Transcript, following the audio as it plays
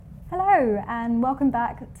Hello and welcome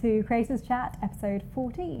back to Creators Chat episode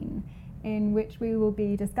 14, in which we will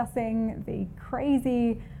be discussing the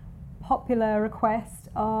crazy popular request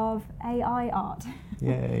of AI art.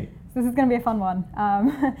 Yay. So this is going to be a fun one.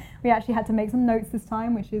 We actually had to make some notes this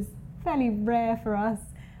time, which is fairly rare for us,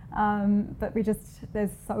 but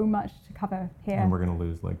there's so much to cover here. And we're going to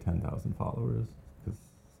lose like 10,000 followers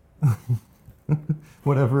because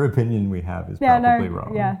whatever opinion we have is probably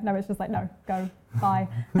wrong. Yeah, no, it's just like, no, go, bye.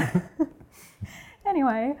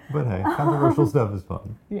 Anyway. But hey, controversial stuff is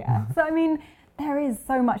fun. Yeah, so I mean, there is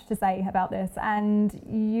so much to say about this, and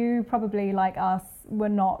you probably, like us, were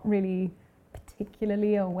not really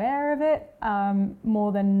particularly aware of it,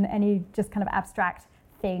 more than any just kind of abstract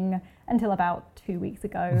thing until about 2 weeks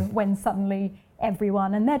ago when suddenly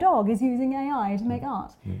everyone and their dog is using AI to make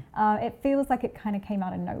art. It feels like it kind of came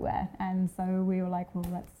out of nowhere, and so we were like, well,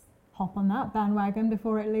 let's hop on that bandwagon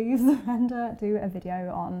before it leaves and do a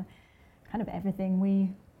video on kind of everything we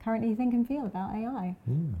currently think and feel about AI.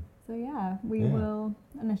 So yeah, we will,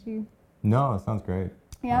 unless you... No, it sounds great.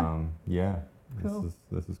 Yeah? Yeah. Cool.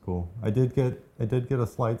 This is cool. I did get a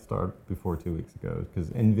slight start before 2 weeks ago because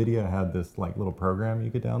NVIDIA had this like little program you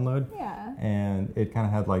could download. Yeah. And it kind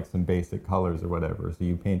of had like some basic colors or whatever. So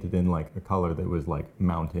you painted in like a color that was like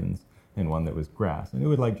mountains and one that was grass, and it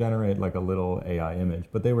would like generate like a little AI image.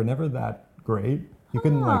 But they were never that great. You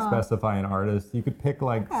couldn't like specify an artist. You could pick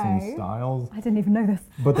like some styles. I didn't even know this.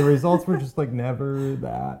 But the results were just like never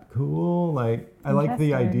that cool. Like I like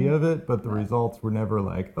the idea of it, but the results were never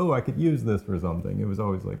like, oh, I could use this for something. It was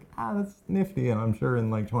always like, that's nifty, and I'm sure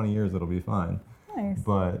in like 20 years it'll be fine. Nice.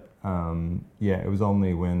 But yeah, it was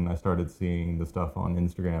only when I started seeing the stuff on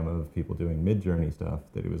Instagram of people doing Midjourney stuff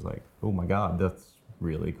that it was like, oh my God, that's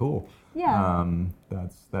really cool. Yeah.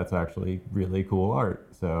 That's actually really cool art.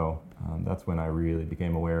 So that's when I really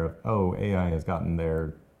became aware of, oh, AI has gotten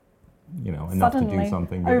there, enough Suddenly, to do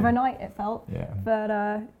something. Overnight it felt. Yeah. But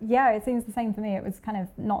yeah, it seems the same for me. It was kind of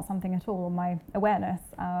not something at all on my awareness.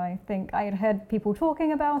 I think I had heard people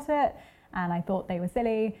talking about it and I thought they were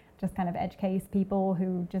silly, just kind of edge case people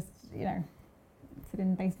who just, sit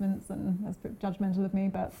in basements, and that's a bit judgmental of me,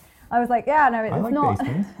 but I was like, yeah, no, it's like not.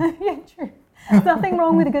 Basements. Yeah, true. There's nothing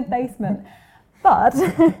wrong with a good basement. But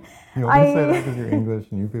you only say that because you're English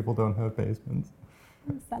and you people don't have basements.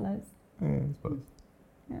 Cellars. Yeah, I suppose.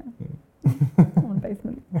 Yeah. I want a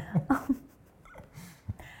basement.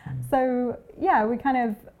 So yeah,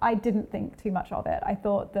 I didn't think too much of it. I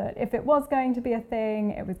thought that if it was going to be a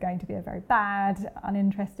thing, it was going to be a very bad,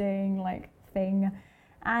 uninteresting thing.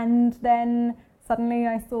 And then suddenly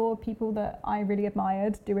I saw people that I really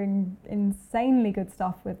admired doing insanely good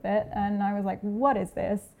stuff with it. And I was like, what is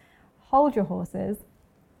this? Hold your horses.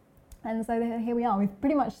 And so here we are. We've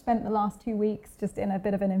pretty much spent the last 2 weeks just in a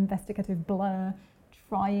bit of an investigative blur,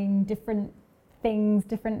 trying different things,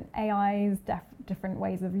 different AIs, different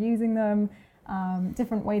ways of using them,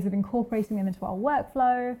 different ways of incorporating them into our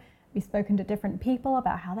workflow. We've spoken to different people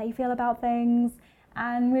about how they feel about things.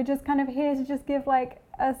 And we're just kind of here to just give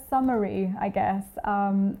a summary, I guess,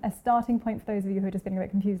 a starting point for those of you who are just getting a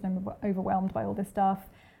bit confused and overwhelmed by all this stuff.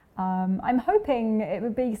 I'm hoping it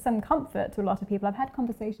would be some comfort to a lot of people. I've had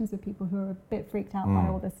conversations with people who are a bit freaked out by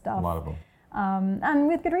all this stuff. A lot of them. And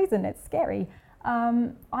with good reason, it's scary.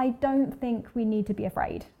 I don't think we need to be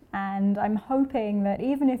afraid. And I'm hoping that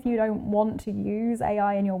even if you don't want to use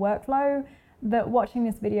AI in your workflow, that watching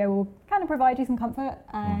this video will kind of provide you some comfort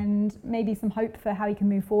and maybe some hope for how you can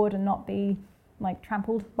move forward and not be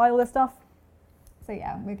trampled by all this stuff. So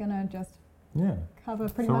yeah, we're gonna just cover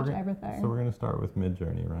pretty much everything. So we're gonna start with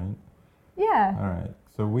Midjourney, right? Yeah. All right.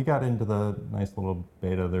 So we got into the nice little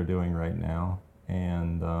beta they're doing right now,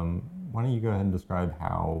 and why don't you go ahead and describe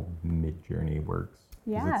how Midjourney works?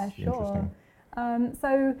 Yeah, it's sure. Interesting.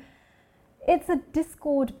 So it's a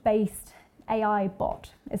Discord-based AI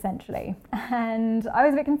bot, essentially. And I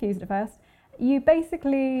was a bit confused at first. You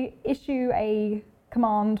basically issue a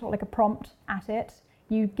command or a prompt at it.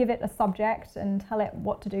 You give it a subject and tell it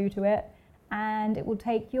what to do to it. And it will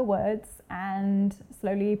take your words and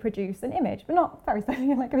slowly produce an image, but not very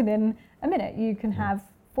slowly, within a minute. You can have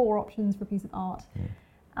 4 options for a piece of art.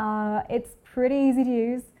 It's pretty easy to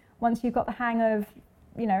use. Once you've got the hang of,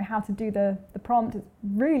 how to do the prompt, it's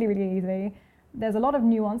really, really easy. There's a lot of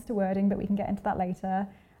nuance to wording, but we can get into that later.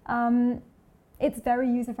 It's very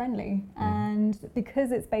user-friendly, and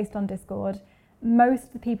because it's based on Discord, most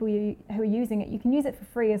of the people who are using it, you can use it for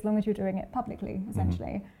free as long as you're doing it publicly,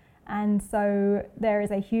 essentially. And so there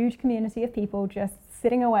is a huge community of people just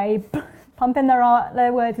sitting away, pumping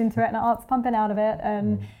their words into it, and art's pumping out of it.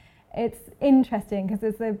 And it's interesting because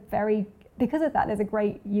because of that, there's a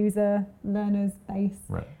great user learners base.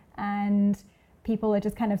 Right. and people are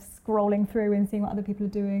just kind of scrolling through and seeing what other people are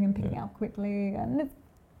doing and picking it up quickly, and it's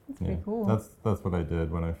pretty cool. That's what I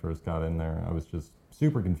did when I first got in there. I was just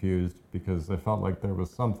super confused because I felt like there was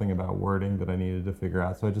something about wording that I needed to figure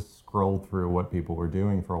out. So I just scrolled through what people were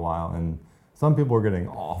doing for a while, and some people were getting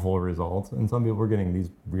awful results, and some people were getting these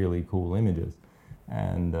really cool images,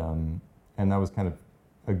 and that was kind of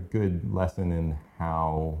a good lesson in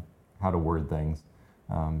how to word things,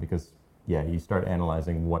 because you start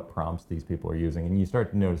analyzing what prompts these people are using, and you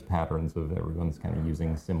start to notice patterns of everyone's kind of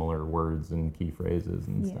using similar words and key phrases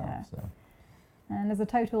and stuff. So. And as a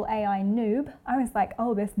total AI noob, I was like,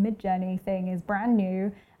 oh, this Midjourney thing is brand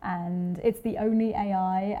new and it's the only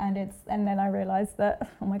AI, and then I realized that,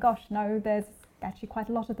 oh my gosh, no, there's actually quite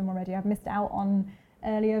a lot of them already. I've missed out on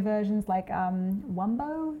earlier versions like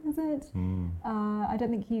Wumbo, is it? I don't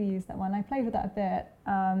think you used that one. I played with that a bit,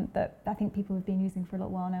 that I think people have been using for a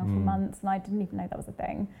little while now, for months, and I didn't even know that was a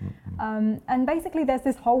thing. And basically there's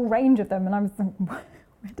this whole range of them, and I was like,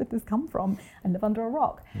 where did this come from? I live under a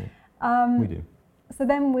rock. We do. So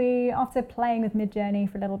then after playing with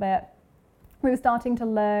Midjourney for a little bit, we were starting to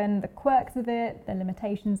learn the quirks of it, the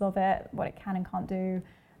limitations of it, what it can and can't do.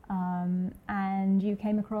 And you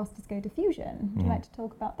came across Disco Diffusion. Would you like to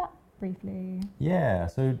talk about that briefly? Yeah,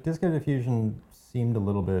 so Disco Diffusion seemed a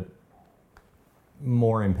little bit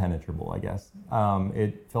more impenetrable, I guess.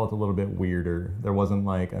 It felt a little bit weirder. There wasn't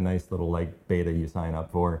like a nice little like beta you sign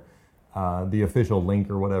up for. The official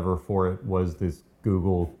link or whatever for it was this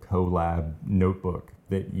Google Colab notebook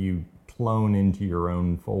that you clone into your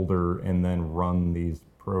own folder and then run these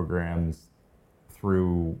programs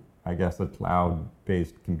through, I guess, a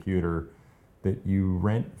cloud-based computer that you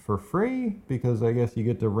rent for free, because I guess you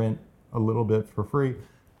get to rent a little bit for free.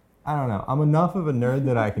 I don't know. I'm enough of a nerd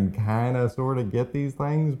that I can kind of sort of get these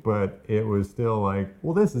things, but it was still like,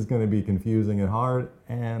 well, this is going to be confusing and hard,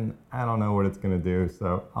 and I don't know what it's going to do,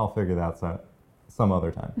 so I'll figure that out some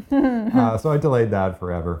other time. So I delayed that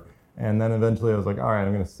forever. And then eventually I was like, all right,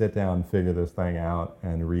 I'm going to sit down and figure this thing out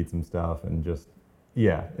and read some stuff and just,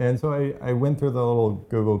 And so I went through the little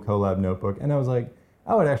Google Colab notebook, and I was like,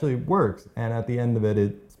 oh, it actually works. And at the end of it,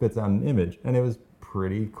 it spits out an image, and it was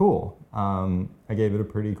pretty cool. I gave it a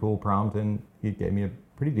pretty cool prompt, and it gave me a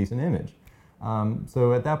pretty decent image.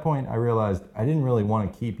 So at that point, I realized I didn't really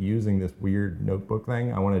want to keep using this weird notebook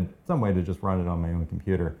thing. I wanted some way to just run it on my own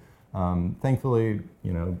computer. Thankfully,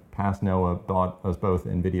 Past Noah bought us both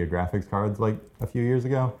NVIDIA graphics cards like a few years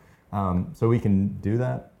ago. So we can do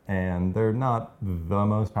that, and they're not the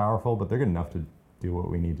most powerful, but they're good enough to do what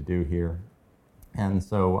we need to do here. And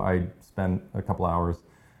so I spent a couple hours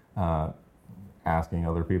asking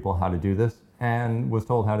other people how to do this, and was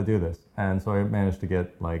told how to do this. And so I managed to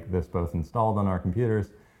get like this both installed on our computers,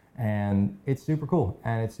 and it's super cool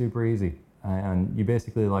and it's super easy. And you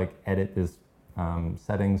basically like edit this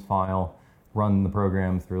settings file, run the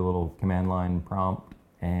program through a little command line prompt,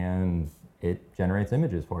 and it generates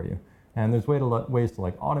images for you. And there's ways to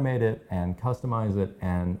like automate it and customize it.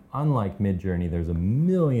 And unlike Midjourney, there's a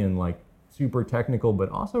million like super technical but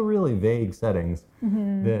also really vague settings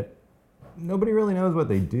that nobody really knows what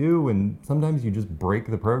they do. And sometimes you just break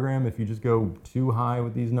the program if you just go too high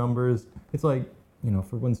with these numbers. It's like,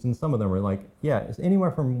 for instance, some of them are like, it's anywhere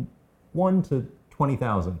from 1 to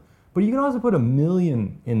 20,000. But you can also put 1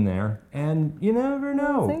 million in there, and you never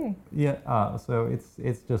know. So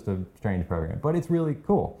it's just a strange program, but it's really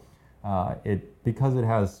cool. Because it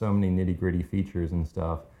has so many nitty-gritty features and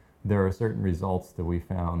stuff, there are certain results that we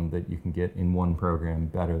found that you can get in one program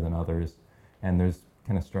better than others, and there's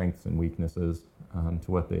kind of strengths and weaknesses to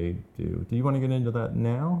what they do. Do you want to get into that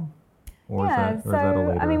now? Or is that a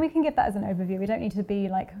later? I mean, we can give that as an overview. We don't need to be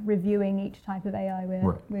like reviewing each type of AI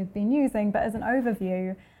we've been using, but as an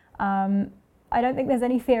overview, I don't think there's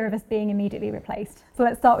any fear of us being immediately replaced. So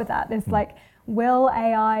let's start with that. There's like, will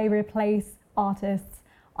AI replace artists?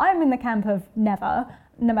 I'm in the camp of never,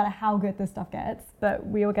 no matter how good this stuff gets, but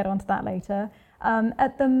we will get onto that later.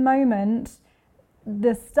 At the moment,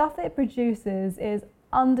 the stuff it produces is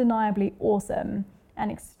undeniably awesome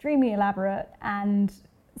and extremely elaborate and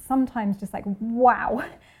sometimes just like, wow.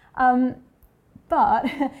 But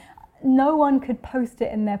no one could post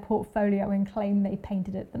it in their portfolio and claim they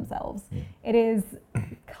painted it themselves. It is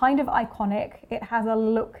kind of iconic. It has a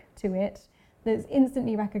look to it that's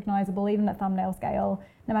instantly recognizable, even at thumbnail scale.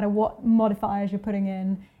 No matter what modifiers you're putting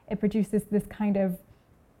in, it produces this kind of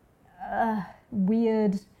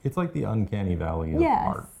weird... It's like the uncanny valley of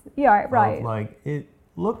art. Yeah, right. Like, it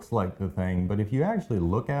looks like the thing, but if you actually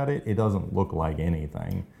look at it, it doesn't look like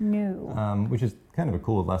anything. No. Which is kind of a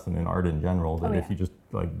cool lesson in art in general, that if you just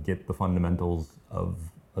like get the fundamentals of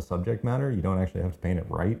a subject matter. You don't actually have to paint it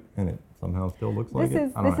right, and it somehow still looks like it.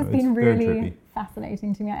 I don't This has know. been It's very really trippy.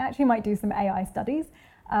 fascinating to me. I actually might do some AI studies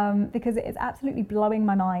because it is absolutely blowing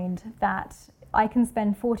my mind that I can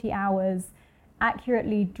spend 40 hours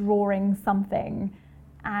accurately drawing something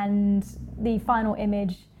and the final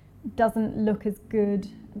image doesn't look as good,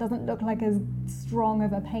 doesn't look like as strong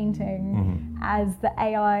of a painting as the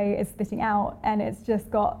AI is spitting out, and it's just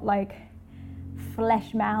got like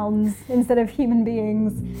flesh mounds instead of human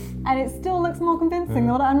beings, and it still looks more convincing.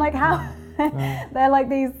 I'm like, how? They're like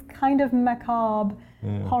these kind of macabre,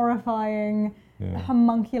 horrifying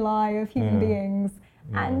homunculi of human beings,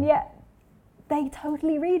 and yet they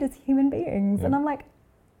totally read as human beings, and I'm like,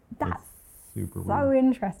 that's super so weird.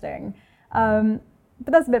 interesting.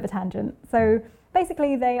 But that's a bit of a tangent. So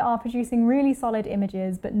basically, they are producing really solid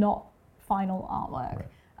images, but not final artwork.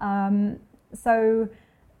 Right. So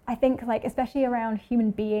I think, like, especially around human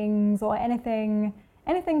beings or anything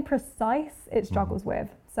precise, it struggles with.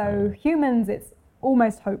 So humans, it's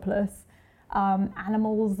almost hopeless.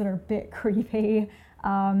 Animals that are a bit creepy.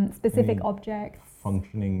 Specific Any objects.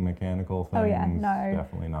 Functioning mechanical things. Oh yeah, no.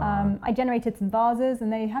 Definitely not. I generated some vases,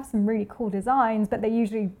 and they have some really cool designs, but they're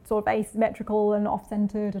usually sort of asymmetrical and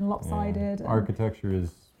off-centered and lopsided. And Architecture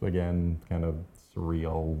is, again, kind of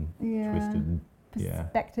surreal, twisted.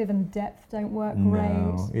 perspective and depth don't work No,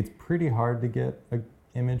 great. it's pretty hard to get an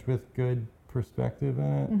image with good perspective in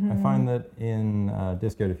it. I find that in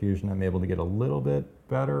Disco Diffusion, I'm able to get a little bit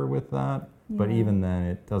better with that, but even then,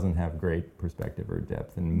 it doesn't have great perspective or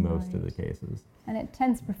depth in most of the cases. And it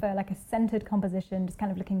tends to prefer like a centered composition, just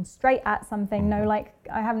kind of looking straight at something. No, like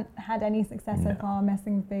I haven't had any success so far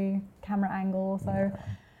messing with the camera angle. So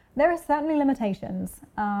there are certainly limitations.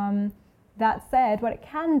 That said, what it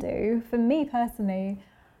can do, for me personally,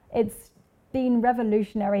 it's been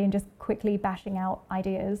revolutionary in just quickly bashing out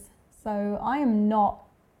ideas. So I am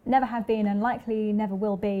never have been, and likely never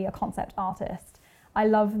will be, a concept artist. I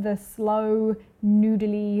love the slow,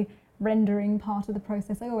 noodly rendering part of the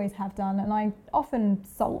process. I always have done, and I often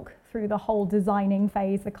sulk through the whole designing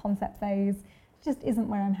phase, the concept phase. It just isn't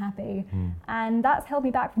where I'm happy. And that's held me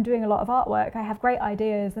back from doing a lot of artwork. I have great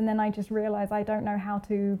ideas, and then I just realize I don't know how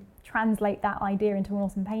to translate that idea into an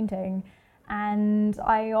awesome painting, and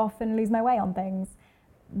I often lose my way on things.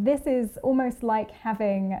 This is almost like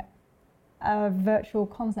having a virtual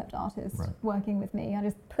concept artist working with me. I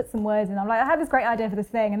just put some words in. I'm like, I have this great idea for this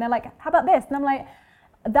thing, and they're like, how about this? And I'm like,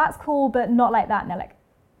 that's cool, but not like that. And they're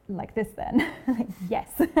like this then? Like, yes.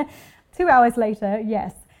 2 hours later,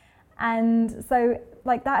 yes. And so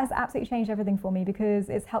like that has absolutely changed everything for me, because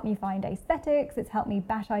it's helped me find aesthetics. It's helped me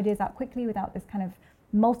bash ideas out quickly without this kind of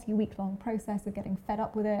multi-week long process of getting fed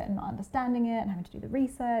up with it and not understanding it and having to do the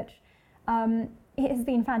research. It has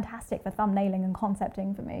been fantastic for thumbnailing and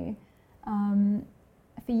concepting for me.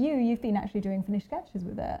 For you, you've been actually doing finished sketches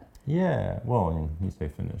with it. Yeah, well, I mean, you say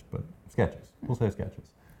finished, but sketches. We'll say sketches.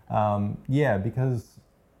 Because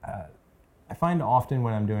I find often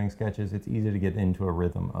when I'm doing sketches, it's easy to get into a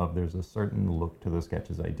rhythm of there's a certain look to the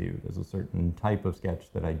sketches I do. There's a certain type of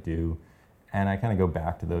sketch that I do, and I kind of go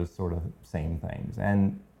back to those sort of same things.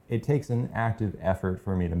 And it takes an active effort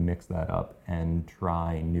for me to mix that up and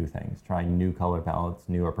try new things, try new color palettes,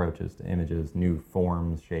 new approaches to images, new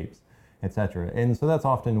forms, shapes, etc. And so that's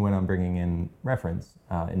often when I'm bringing in reference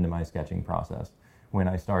into my sketching process. When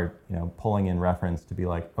I start, pulling in reference to be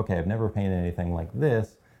like, okay, I've never painted anything like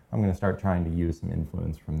this. I'm going to start trying to use some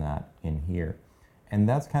influence from that in here. And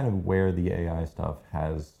that's kind of where the AI stuff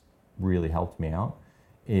has really helped me out,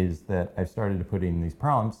 is that I've started to put in these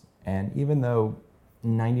prompts, and even though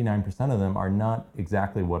 99% of them are not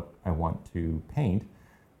exactly what I want to paint,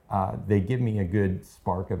 they give me a good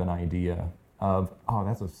spark of an idea of, oh,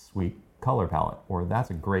 that's a sweet color palette, or that's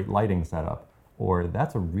a great lighting setup, or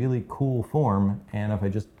that's a really cool form, and if I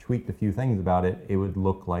just tweaked a few things about it, it would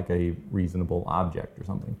look like a reasonable object or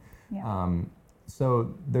something. Yeah.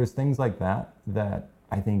 So there's things like that that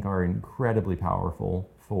I think are incredibly powerful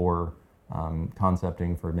for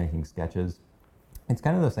concepting, for making sketches. It's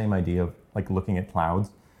kind of the same idea of like looking at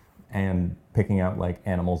clouds and picking out like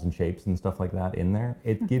animals and shapes and stuff like that in there.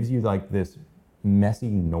 It gives you like this messy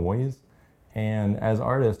noise. And as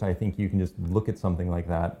artists, I think you can just look at something like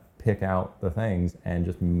that, pick out the things, and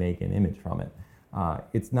just make an image from it.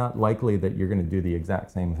 It's not likely that you're going to do the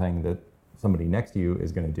exact same thing that somebody next to you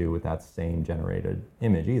is going to do with that same generated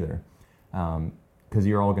image either. Because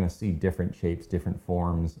you're all going to see different shapes, different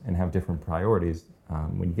forms, and have different priorities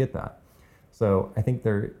when you get that. So I think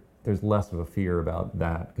there's less of a fear about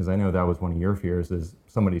that, because I know that was one of your fears, is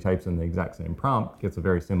somebody types in the exact same prompt, gets a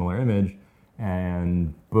very similar image,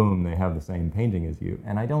 and boom, they have the same painting as you.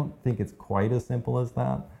 And I don't think it's quite as simple as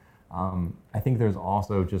that. I think there's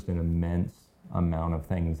also just an immense amount of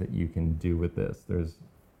things that you can do with this. There's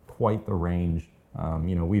quite the range.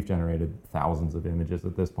 We've generated thousands of images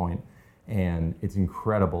at this point, and it's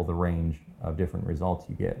incredible the range of different results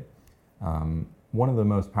you get. One of the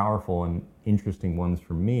most powerful and interesting ones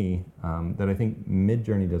for me that I think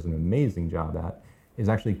Midjourney does an amazing job at is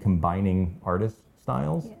actually combining artist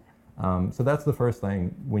styles. Yeah. So that's the first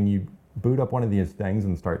thing. When you boot up one of these things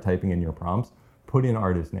and start typing in your prompts, put in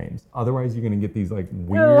artist names. Otherwise, you're going to get these like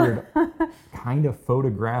weird, kind of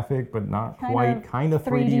photographic, but not quite, kind of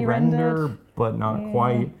 3D render, but not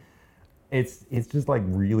quite. It's just like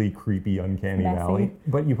really creepy, uncanny valley.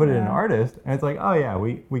 But you put it in artist, and it's like, oh yeah,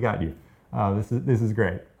 we got you. This is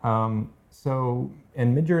great. And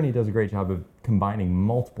Midjourney does a great job of combining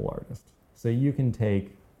multiple artists. So you can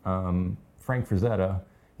take Frank Frazetta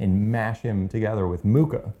and mash him together with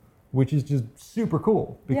Muka, which is just super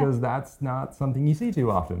cool because that's not something you see too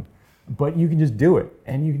often. But you can just do it,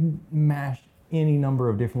 and you can mash any number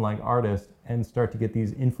of different like artists and start to get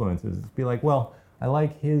these influences. Be like, well, I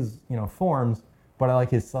like his forms, but I like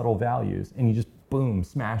his subtle values, and you just boom,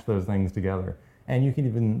 smash those things together. And you can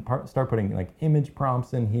even start putting like image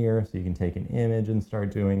prompts in here, so you can take an image and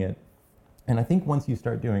start doing it. And I think once you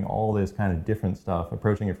start doing all this kind of different stuff,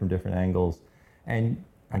 approaching it from different angles, and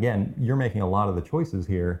again, you're making a lot of the choices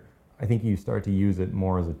here, I think you start to use it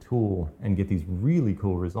more as a tool and get these really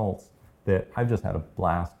cool results that I've just had a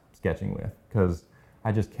blast sketching with, because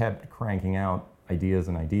I just kept cranking out ideas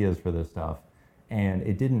and ideas for this stuff. And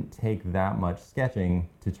it didn't take that much sketching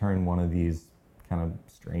to turn one of these kind of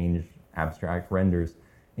strange abstract renders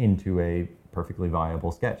into a perfectly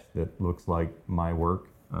viable sketch that looks like my work.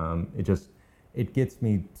 It gets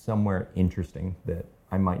me somewhere interesting that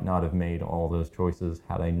I might not have made all those choices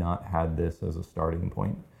had I not had this as a starting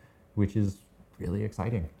point, which is really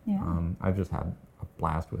exciting. Yeah. I've just had a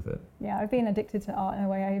blast with it. Yeah, I've been addicted to art in a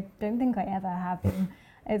way I don't think I ever have been.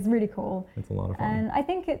 It's really cool. It's a lot of fun. And I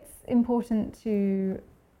think it's important to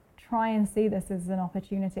try and see this as an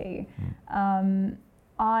opportunity.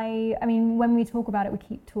 I mean, when we talk about it, we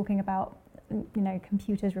keep talking about,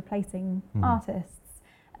 computers replacing artists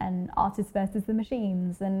and artists versus the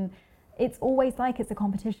machines. And it's always like it's a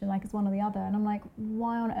competition, like it's one or the other. And I'm like,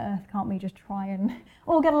 why on earth can't we just try and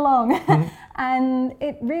all get along? And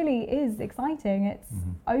it really is exciting. It's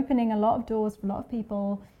opening a lot of doors for a lot of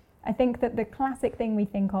people. I think that the classic thing we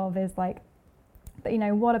think of is like, but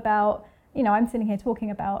what about, I'm sitting here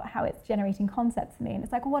talking about how it's generating concepts for me. And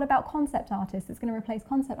it's like, well, what about concept artists? It's going to replace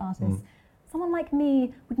concept artists. Someone like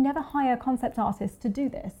me would never hire concept artists to do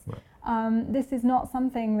this. Right. This is not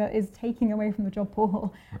something that is taking away from the job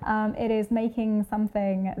pool. It is making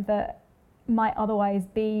something that might otherwise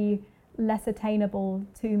be less attainable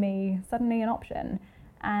to me suddenly an option.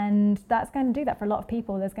 And that's going to do that for a lot of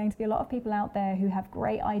people. There's going to be a lot of people out there who have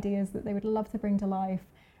great ideas that they would love to bring to life,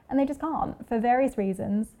 and they just can't for various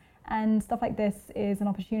reasons. And stuff like this is an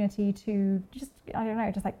opportunity to just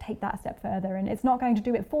like take that step further. And it's not going to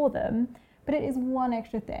do it for them, but it is one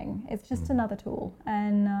extra thing. It's just another tool.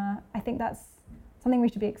 And I think that's something we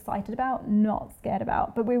should be excited about, not scared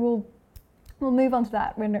about. But we'll move on to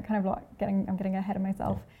that. We're kind of like I'm getting ahead of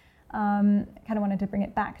myself. Kind of wanted to bring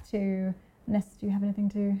it back to Ness. Do you have anything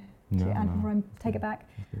to add before I take it back?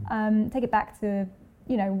 Take it back to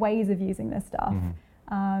ways of using this stuff.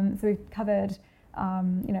 So we've covered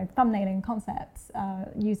thumbnailing concepts,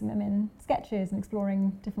 using them in sketches and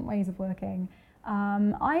exploring different ways of working.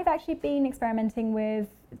 I've actually been experimenting with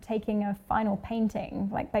taking a final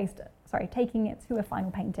painting, taking it to a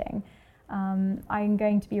final painting. I'm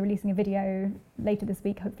going to be releasing a video later this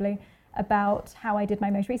week, hopefully, about how I did my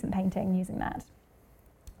most recent painting using that.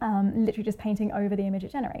 Literally just painting over the image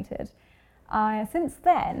it generated. Since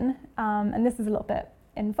then, and this is a little bit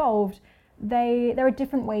involved, there are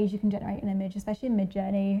different ways you can generate an image, especially in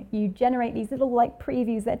Midjourney. You generate these little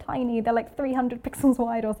previews. They're tiny. They're like 300 pixels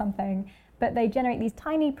wide or something, but they generate these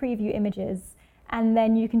tiny preview images, and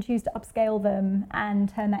then you can choose to upscale them and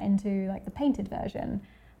turn that into the painted version.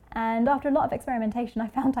 And after a lot of experimentation, I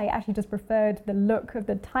found I actually just preferred the look of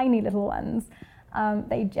the tiny little ones.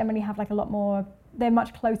 They generally have a lot more. They're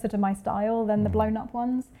much closer to my style than the blown up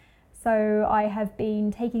ones. So I have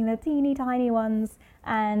been taking the teeny tiny ones,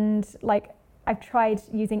 and I've tried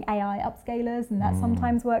using AI upscalers, and that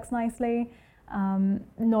sometimes works nicely,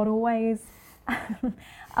 not always.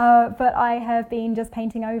 But I have been just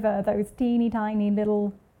painting over those teeny tiny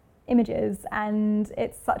little images, and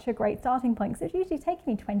it's such a great starting point, because it's usually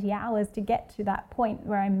taking me 20 hours to get to that point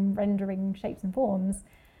where I'm rendering shapes and forms.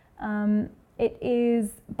 it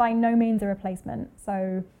is by no means a replacement.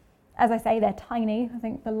 So as I say, they're tiny. I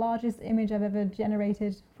think the largest image I've ever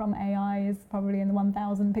generated from AI is probably in the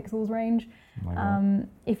 1000 pixels range.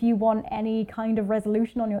 If you want any kind of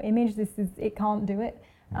resolution on your image, it can't do it.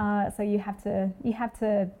 So you have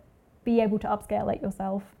to be able to upscale it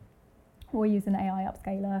yourself or use an AI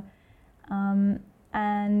upscaler.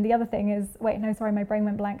 And the other thing is, my brain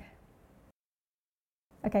went blank.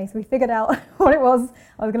 Okay, so we figured out what it was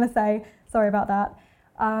I was going to say. Sorry about that.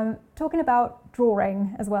 Talking about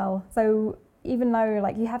drawing as well. So even though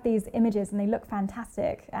like you have these images and they look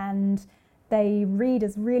fantastic and they read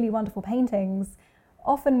as really wonderful paintings,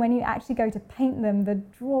 often when you actually go to paint them, the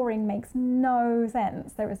drawing makes no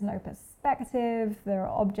sense. There is no perspective. There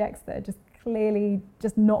are objects that are just clearly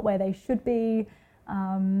just not where they should be.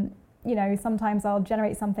 Sometimes I'll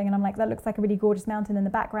generate something and I'm like, that looks like a really gorgeous mountain in the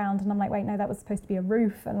background. And I'm like, wait, no, that was supposed to be a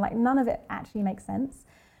roof. And like, none of it actually makes sense.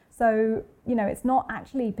 So, it's not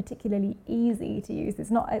actually particularly easy to use.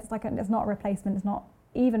 It's not a replacement. It's not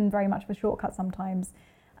even very much of a shortcut sometimes,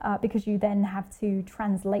 because you then have to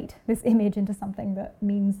translate this image into something that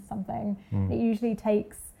means something. It usually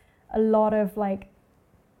takes a lot of like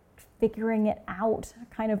figuring it out,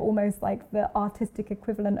 kind of almost like the artistic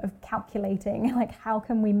equivalent of calculating, like how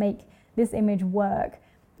can we make this image work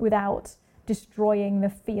without destroying the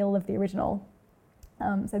feel of the original.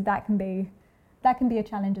 So that can be a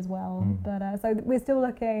challenge as well. But so we're still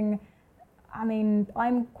looking. I mean,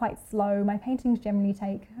 I'm quite slow. My paintings generally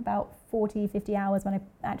take about 40-50 hours when I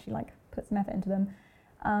actually like put some effort into them.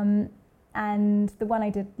 And the one I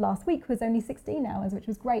did last week was only 16 hours, which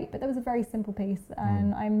was great, but that was a very simple piece.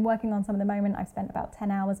 And I'm working on some at the moment. I've spent about 10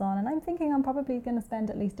 hours on, and I'm thinking I'm probably going to spend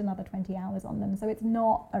at least another 20 hours on them. So it's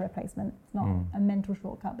not a replacement. It's not a mental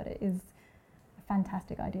shortcut, but it is a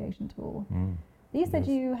fantastic ideation tool. You said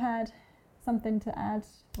you had something to add?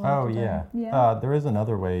 There is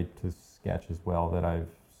another way to sketch as well that I've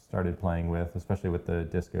started playing with, especially with the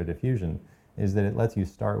Disco Diffusion, is that it lets you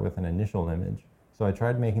start with an initial image. So I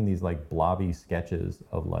tried making these like blobby sketches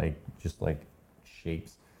of just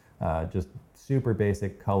shapes, just super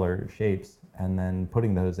basic color shapes, and then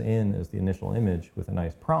putting those in as the initial image with a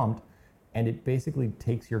nice prompt, and it basically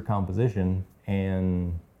takes your composition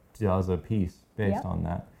and does a piece based on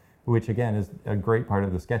that, which again is a great part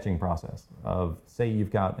of the sketching process of, say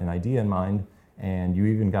you've got an idea in mind and you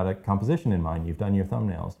even got a composition in mind, you've done your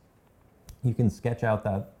thumbnails. You can sketch out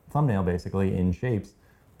that thumbnail basically in shapes,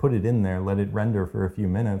 put it in there, let it render for a few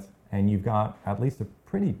minutes, and you've got at least a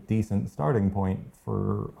pretty decent starting point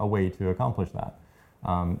for a way to accomplish that.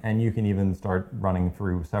 And you can even start running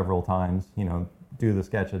through several times, do the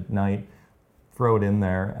sketch at night, throw it in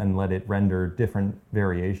there and let it render different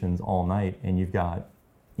variations all night, and you've got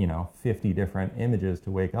 50 different images to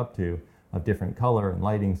wake up to of different color and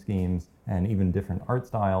lighting schemes and even different art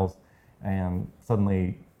styles, and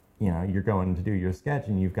suddenly you're going to do your sketch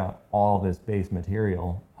and you've got all this base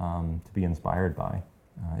material to be inspired by.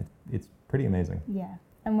 It's pretty amazing. Yeah,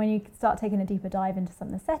 and when you start taking a deeper dive into some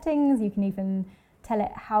of the settings, you can even tell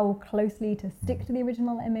it how closely to stick to the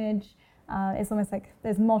original image. It's almost like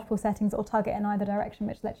there's multiple settings that will target in either direction,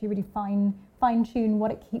 which lets you really fine tune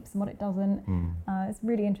what it keeps and what it doesn't. It's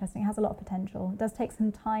really interesting. It has a lot of potential. It does take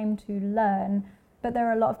some time to learn, but there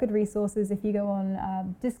are a lot of good resources. If you go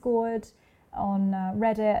on Discord, on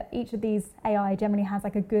Reddit, each of these AI generally has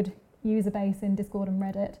like a good user base in Discord and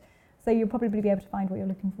Reddit. So you'll probably be able to find what you're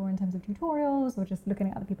looking for in terms of tutorials or just looking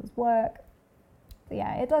at other people's work. But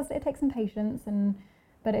yeah, it takes some patience,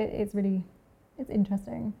 but it's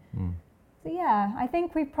interesting. So yeah, I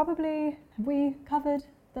think have we covered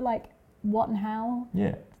the what and how?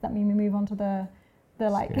 Yeah. Does that mean we move on to the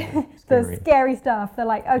scary. the scary stuff? They're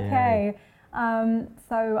like, okay.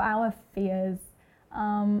 So our fears.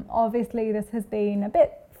 Obviously this has been a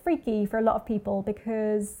bit freaky for a lot of people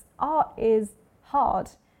because art is hard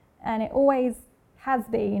and it always has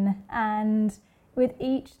been, and with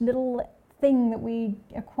each little thing that we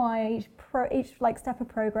acquire, each step of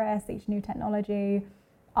progress, each new technology,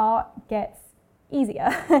 art gets easier.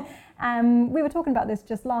 We were talking about this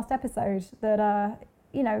just last episode, that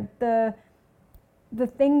the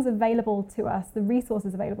things available to us, the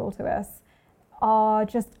resources available to us, are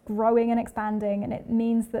just growing and expanding, and it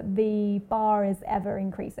means that the bar is ever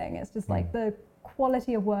increasing. It's just like the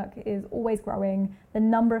quality of work is always growing, the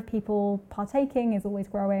number of people partaking is always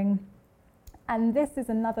growing, and this is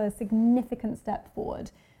another significant step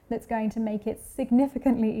forward that's going to make it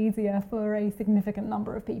significantly easier for a significant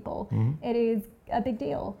number of people. It is a big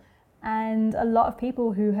deal, and a lot of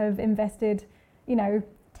people who have invested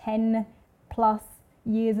 10 plus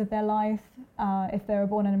years of their life, if they were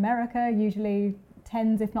born in America, usually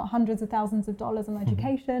tens, if not hundreds of thousands of dollars on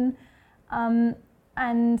education.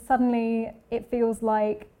 And suddenly it feels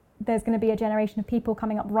like there's going to be a generation of people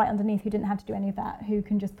coming up right underneath who didn't have to do any of that, who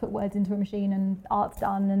can just put words into a machine and art's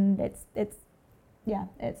done, and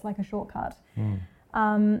it's like a shortcut.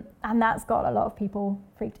 And that's got a lot of people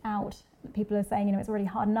freaked out. People are saying, it's already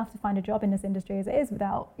hard enough to find a job in this industry as it is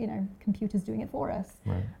without, computers doing it for us.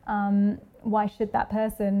 Right. Why should that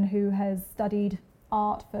person who has studied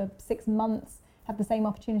art for 6 months have the same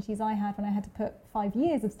opportunities I had when I had to put 5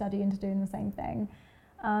 years of study into doing the same thing?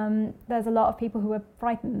 There's a lot of people who are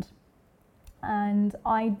frightened, and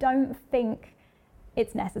I don't think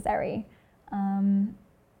it's necessary.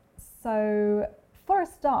 So for a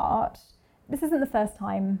start, this isn't the first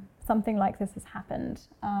time something like this has happened.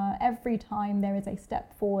 Every time there is a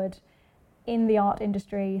step forward in the art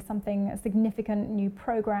industry, a significant new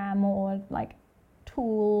program or like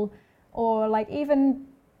tool, or like even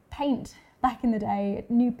paint back in the day,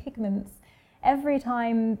 new pigments, every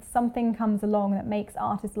time something comes along that makes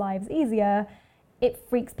artists' lives easier, it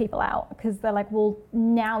freaks people out, because they're like, well,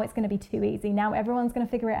 now it's going to be too easy. Now everyone's going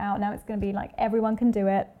to figure it out. Now it's going to be like everyone can do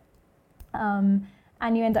it.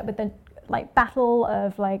 And you end up with the like battle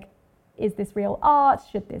of like, is this real art?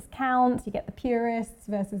 Should this count? You get the purists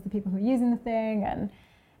versus the people who are using the thing. And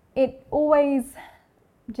it always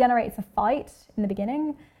generates a fight in the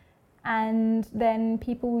beginning. And then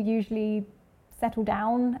people usually settle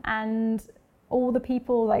down, and all the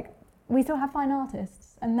people, like, we still have fine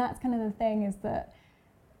artists. And that's kind of the thing, is that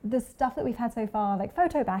the stuff that we've had so far, like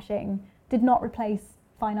photo bashing, did not replace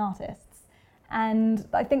fine artists. And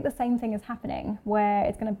I think the same thing is happening, where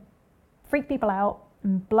it's going to freak people out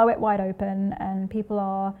and blow it wide open, and people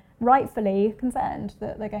are rightfully concerned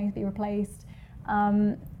that they're going to be replaced.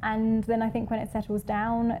 And then I think when it settles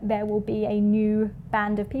down, there will be a new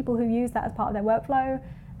band of people who use that as part of their workflow,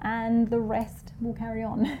 and the rest will carry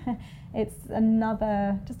on. It's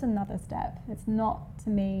just another step. It's not, to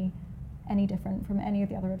me, any different from any of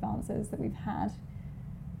the other advances that we've had.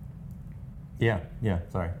 Yeah,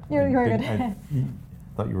 sorry. You're good. I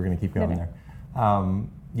thought you were going to keep going there.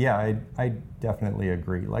 Yeah, I definitely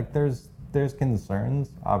agree. Like, there's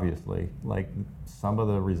concerns, obviously. Like, some of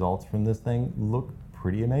the results from this thing look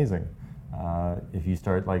pretty amazing. If you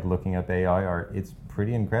start like looking at the AI art, it's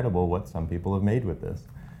pretty incredible what some people have made with this.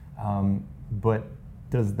 But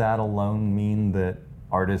does that alone mean that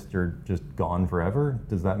artists are just gone forever?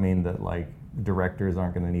 Does that mean that like directors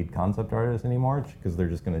aren't going to need concept artists anymore because they're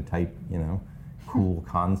just going to type, cool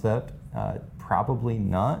concept? Probably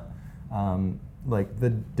not. Like, the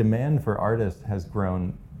demand for artists has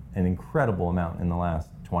grown an incredible amount in the last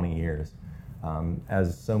 20 years.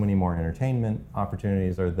 As so many more entertainment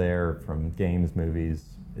opportunities are there from games, movies,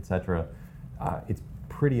 etc. It's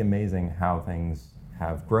pretty amazing how things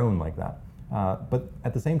have grown like that. But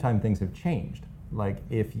at the same time, things have changed. Like,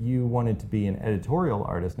 if you wanted to be an editorial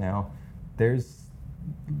artist now, there's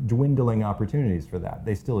dwindling opportunities for that.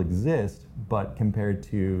 They still exist, but compared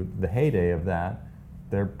to the heyday of that,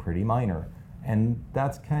 they're pretty minor. And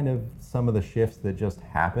that's kind of some of the shifts that just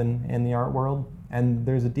happen in the art world. And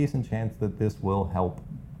there's a decent chance that this will help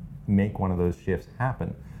make one of those shifts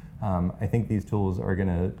happen. I think these tools are going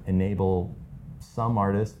to enable some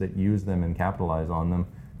artists that use them and capitalize on them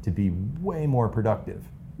to be way more productive,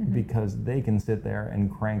 because they can sit there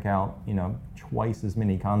and crank out, twice as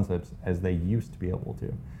many concepts as they used to be able to,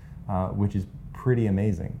 which is pretty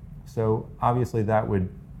amazing. So obviously that would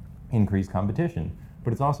increase competition,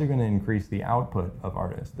 but it's also going to increase the output of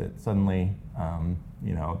artists. That suddenly,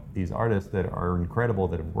 these artists that are incredible,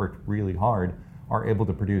 that have worked really hard, are able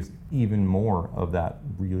to produce even more of that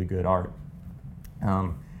really good art.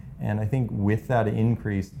 And I think with that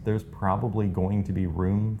increase, there's probably going to be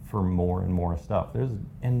room for more and more stuff. There's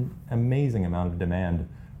an amazing amount of demand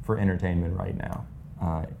for entertainment right now.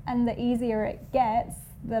 And the easier it gets,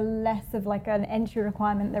 the less of like an entry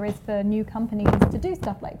requirement there is for new companies to do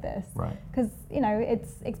stuff like this. Right. Because,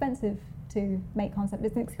 it's expensive to make concept.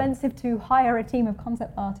 It's expensive to hire a team of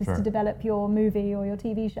concept artists to develop your movie or your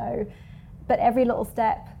TV show. But every little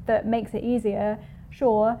step that makes it easier,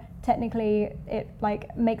 sure, technically it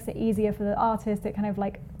like makes it easier for the artist. It kind of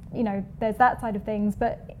like, there's that side of things,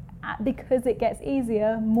 but because it gets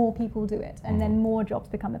easier, more people do it, and then more jobs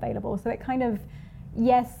become available. So it kind of,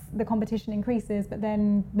 yes, the competition increases, but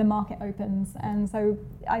then the market opens. And so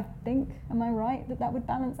I think, am I right that would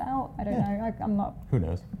balance out? I don't know. I'm not Who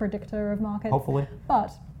knows? a predictor of markets. Hopefully.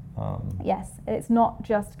 But yes, it's not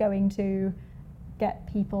just going to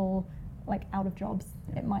get people like out of jobs.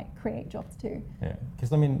 It might create jobs too. Yeah,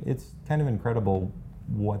 because it's kind of incredible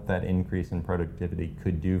what that increase in productivity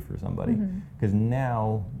could do for somebody. Mm-hmm. Because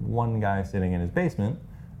now one guy sitting in his basement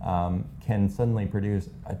can suddenly produce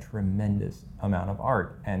a tremendous amount of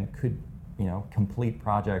art and could, complete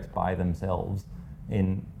projects by themselves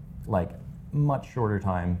in like much shorter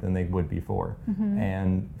time than they would before. Mm-hmm.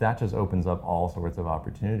 And that just opens up all sorts of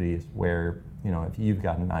opportunities where, if you've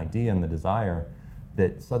got an idea and the desire,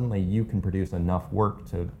 that suddenly you can produce enough work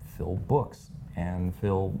to fill books and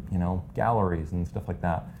fill, galleries and stuff like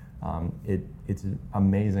that. It's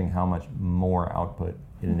amazing how much more output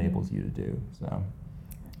it enables you to do. So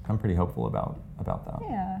I'm pretty hopeful about that.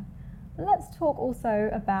 Yeah. Let's talk also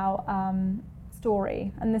about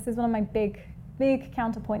story. And this is one of my big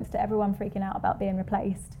counterpoints to everyone freaking out about being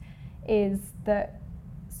replaced, is that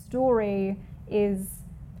story is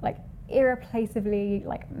like irreplaceably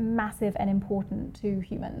like massive and important to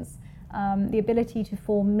humans. The ability to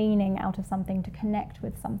form meaning out of something, to connect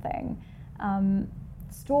with something.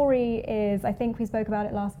 Story is, I think we spoke about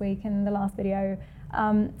it last week in the last video,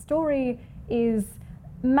 story is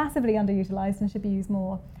massively underutilized and should be used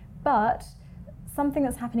more. But something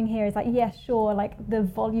that's happening here is like, yes, sure, like the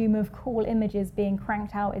volume of cool images being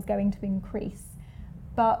cranked out is going to increase,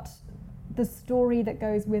 but the story that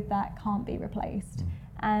goes with that can't be replaced.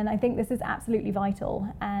 And I think this is absolutely vital.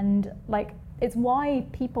 And like, it's why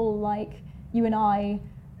people like you and I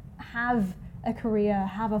have a career,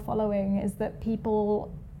 have a following, is that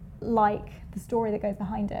people like the story that goes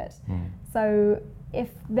behind it. So if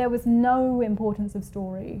there was no importance of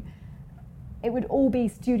story, it would all be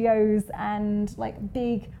studios and like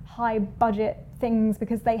big high budget things,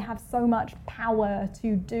 because they have so much power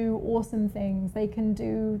to do awesome things. They can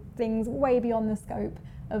do things way beyond the scope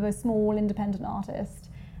of a small independent artist.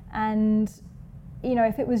 And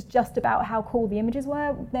if it was just about how cool the images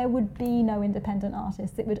were, there would be no independent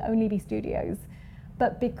artists. It would only be studios.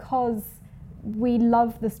 But because we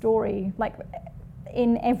love the story, like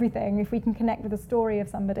in everything, if we can connect with the story of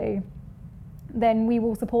somebody, then we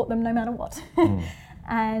will support them no matter what.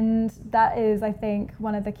 And that is, I think,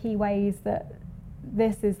 one of the key ways that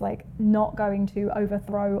this is like not going to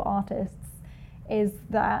overthrow artists, is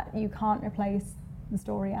that you can't replace the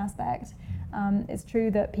story aspect. It's true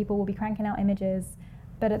that people will be cranking out images,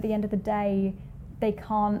 but at the end of the day, they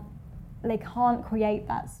can't create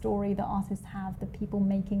that story that artists have, the people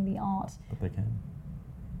making the art. But they can.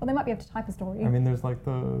 Well, they might be able to type a story. I mean, there's like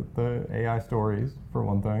the AI stories for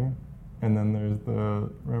one thing, and then there's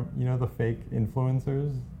the fake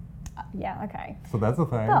influencers. Yeah, okay. So that's a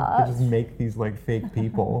thing. But You just make these like fake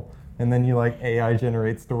people, and then you like AI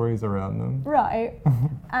generate stories around them. Right.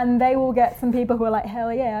 And they will get some people who are like,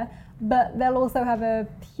 hell yeah, but they'll also have a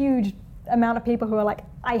huge amount of people who are like,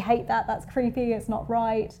 I hate that, that's creepy, it's not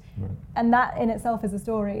right. And that in itself is a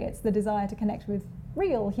story. It's the desire to connect with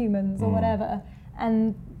real humans or whatever,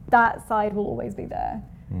 and that side will always be there.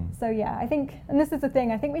 So yeah, I think, and this is the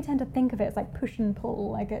thing, I think we tend to think of it as like push and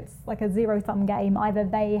pull, like it's like a zero-sum game. Either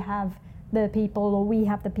they have the people or we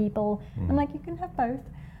have the people. And like, you can have both.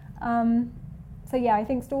 So yeah, I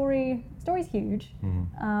think story's huge.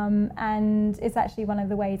 And it's actually one of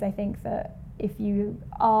the ways I think that if you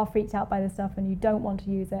are freaked out by this stuff and you don't want to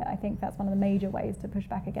use it, I think that's one of the major ways to push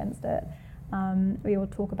back against it. We will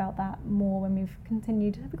talk about that more when we've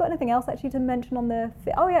continued. Have we got anything else actually to mention on the...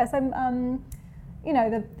 Oh yeah, so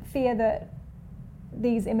the fear that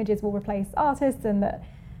these images will replace artists and that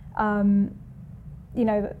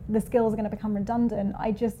the skills are going to become redundant.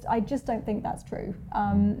 I just don't think that's true,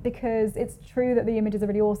 because it's true that the images are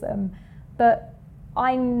really awesome, but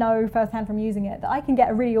I know firsthand from using it that I can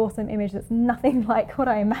get a really awesome image that's nothing like what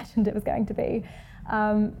I imagined it was going to be.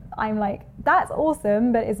 I'm like, that's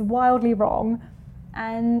awesome, but it's wildly wrong.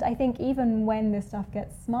 And I think even when this stuff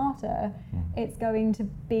gets smarter, it's going to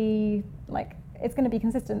be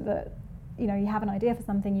consistent that, you have an idea for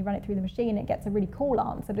something, you run it through the machine, it gets a really cool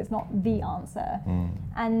answer, but it's not the answer.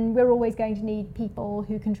 And we're always going to need people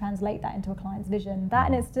who can translate that into a client's vision. That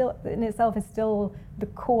in itself is still the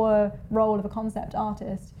core role of a concept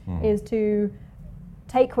artist, is to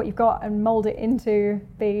take what you've got and mold it into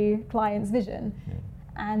the client's vision.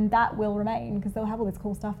 And that will remain, because they'll have all this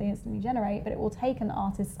cool stuff they instantly generate, but it will take an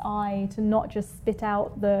artist's eye to not just spit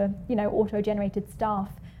out the auto-generated stuff,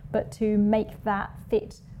 but to make that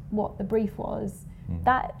fit what the brief was.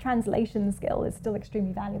 That translation skill is still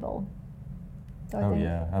extremely valuable.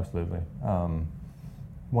 Yeah, absolutely.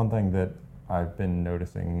 One thing that I've been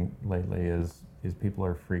noticing lately is people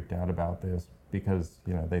are freaked out about this because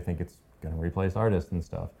they think it's going to replace artists and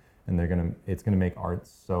stuff, and it's going to make art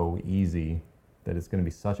so easy that it's going to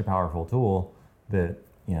be such a powerful tool that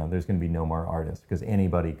there's going to be no more artists because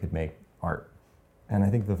anybody could make art. And I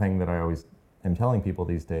think the thing that I always am telling people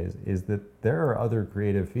these days is that there are other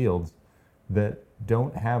creative fields that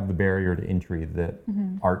don't have the barrier to entry that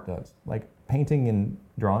art does. Like painting and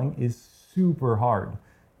drawing is super hard.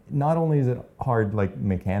 Not only is it hard like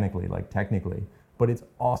mechanically, like technically, but it's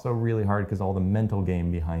also really hard because all the mental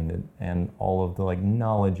game behind it and all of the like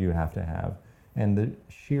knowledge you have to have and the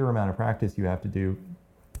sheer amount of practice you have to do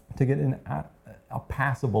to get a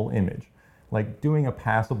passable image. Like doing a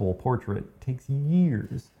passable portrait takes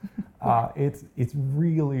years. It's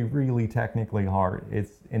really, really technically hard.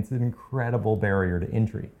 It's an incredible barrier to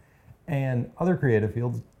entry. And other creative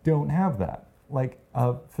fields don't have that. Like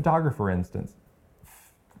a photographer, for instance,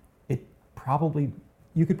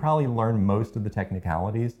 you could probably learn most of the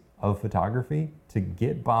technicalities of photography to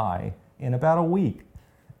get by in about a week.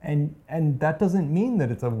 And that doesn't mean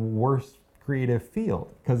that it's a worse creative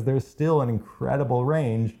field, because there's still an incredible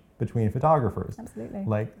range between photographers. Absolutely.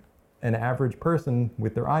 Like an average person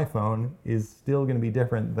with their iPhone is still going to be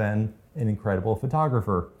different than an incredible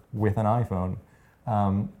photographer with an iPhone.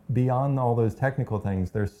 Beyond all those technical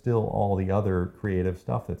things, there's still all the other creative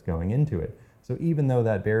stuff that's going into it. So even though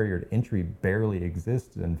that barrier to entry barely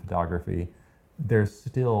exists in photography, there's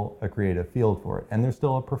still a creative field for it. And there's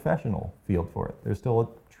still a professional field for it. There's still a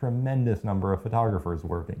tremendous number of photographers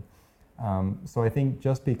working. So I think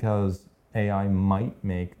just because AI might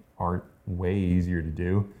make art way easier to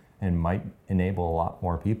do and might enable a lot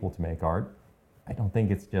more people to make art, I don't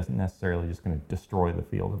think it's just necessarily just going to destroy the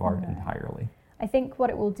field of art entirely. I think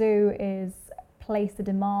what it will do is place a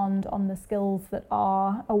demand on the skills that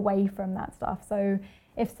are away from that stuff. So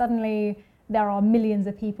if suddenly there are millions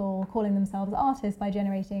of people calling themselves artists by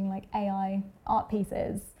generating like AI art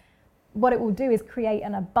pieces, what it will do is create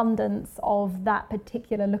an abundance of that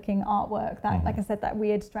particular looking artwork, that, like I said, that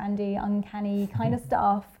weird, strandy, uncanny kind of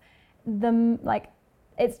stuff.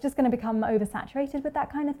 It's just going to become oversaturated with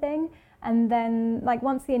that kind of thing. And then like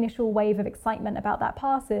once the initial wave of excitement about that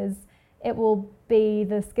passes, it will be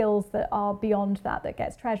the skills that are beyond that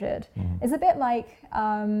gets treasured. It's a bit like,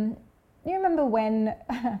 you remember when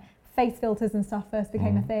face filters and stuff first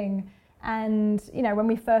became a thing? And, you know, when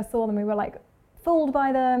we first saw them, we were like fooled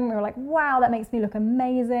by them. We were like, wow, that makes me look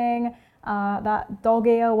amazing. That dog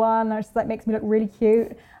ear one, that just like makes me look really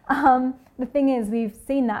cute. The thing is, we've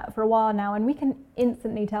seen that for a while now, and we can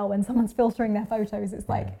instantly tell when someone's filtering their photos. It's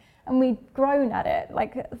like, and we've grown at it.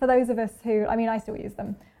 Like for those of us who, I mean, I still use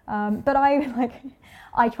them. But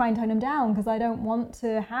I try and tone them down because I don't want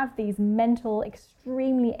to have these mental,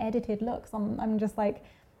 extremely edited looks. I'm just like,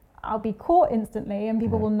 I'll be caught instantly and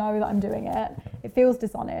people will know that I'm doing it. It feels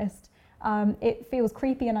dishonest. It feels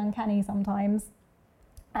creepy and uncanny sometimes.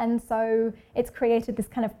 And so it's created this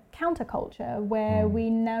kind of counterculture where we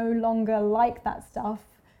no longer like that stuff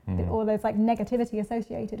or there's like negativity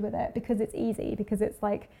associated with it because it's easy, because it's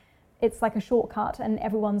like a shortcut and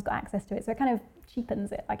everyone's got access to it. So it kind of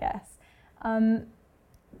cheapens it, I guess.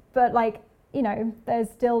 But like, you know, there's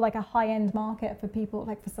still like a high-end market for people,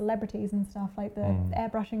 like for celebrities and stuff, like the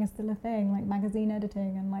airbrushing is still a thing, like magazine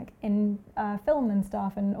editing and like in film and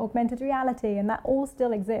stuff and augmented reality, and that all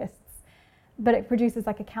still exists, but it produces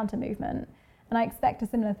like a counter movement. And I expect a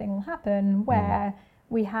similar thing will happen where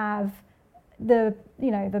we have the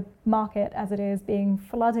market as it is being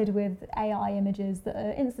flooded with AI images that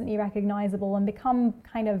are instantly recognizable and become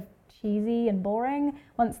kind of cheesy and boring.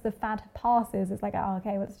 Once the fad passes, it's like, oh,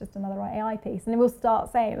 okay, well, it's just another AI piece. And then we'll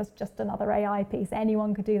start saying it's just another AI piece.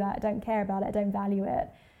 Anyone could do that. I don't care about it. I don't value it.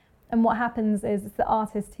 And what happens is the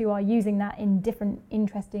artists who are using that in different,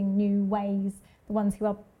 interesting, new ways, the ones who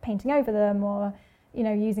are painting over them or, you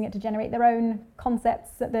know, using it to generate their own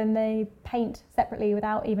concepts that then they paint separately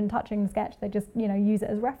without even touching the sketch. They just, you know, use it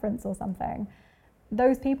as reference or something.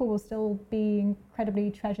 Those people will still be incredibly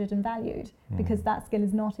treasured and valued because that skill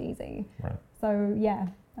is not easy. Right. So yeah,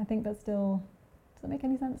 I think that's still, does that make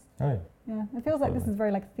any sense? Oh, yeah. It feels like this is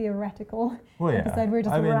very like theoretical episode. We're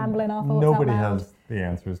just rambling our thoughts nobody out loud. has the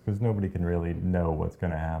answers because nobody can really know what's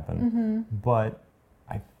going to happen. But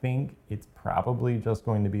I think it's probably just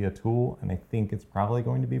going to be a tool, and I think it's probably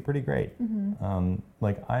going to be pretty great.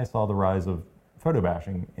 Like I saw the rise of photo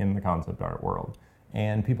bashing in the concept art world.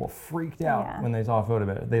 And people freaked out when they saw photo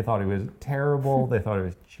bash. They thought it was terrible. They thought it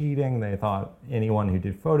was cheating. They thought anyone who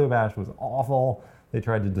did photo bash was awful. They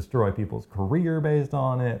tried to destroy people's career based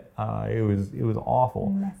on it. It was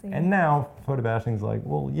awful. Messy. And now photo bashing's like,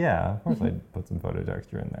 well, yeah, of course I'd put some photo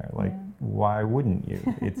texture in there. Like, why wouldn't you?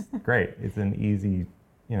 It's great. It's an easy,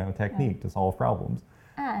 technique to solve problems.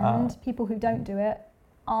 And people who don't do it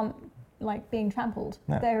aren't like being trampled.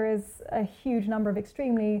 There is a huge number of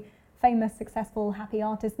extremely famous, successful, happy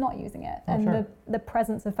artists not using it. The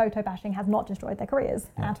presence of photo bashing has not destroyed their careers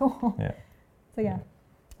at all. So yeah.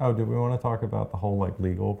 Oh, do we want to talk about the whole like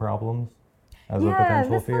legal problems as a Yeah,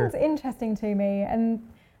 potential this fear? sounds interesting to me, and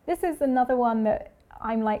this is another one that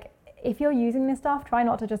I'm like, if you're using this stuff, try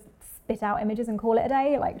not to just spit out images and call it a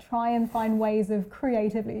day. Like, try and find ways of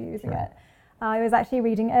creatively using it. I was actually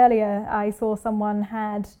reading earlier, I saw someone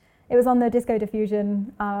it was on the Disco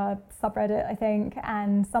Diffusion subreddit, I think,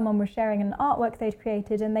 and someone was sharing an artwork they'd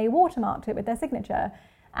created and they watermarked it with their signature.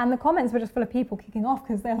 And the comments were just full of people kicking off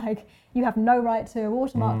because they're like, you have no right to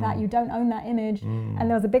watermark that, you don't own that image. And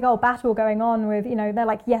there was a big old battle going on with, they're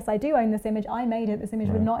like, yes, I do own this image, I made it, this image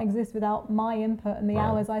would not exist without my input and the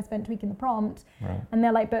hours I spent tweaking the prompt. And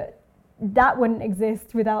they're like, but that wouldn't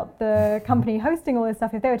exist without the company hosting all this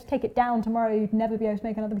stuff. If they were to take it down tomorrow, you'd never be able to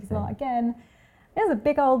make another piece of art again. There's a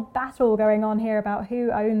big old battle going on here about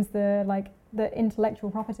who owns the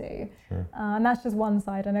intellectual property. And that's just one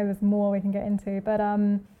side. I know there's more we can get into, but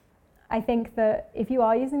I think that if you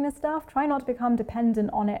are using this stuff, try not to become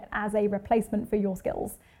dependent on it as a replacement for your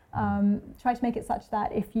skills. Try to make it such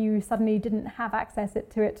that if you suddenly didn't have access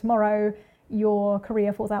to it tomorrow, your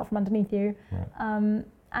career falls out from underneath you.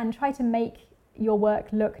 And try to make your work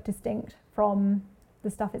look distinct from the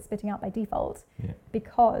stuff it's spitting out by default.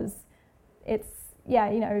 Because it's,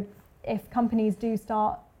 if companies do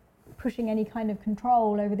start pushing any kind of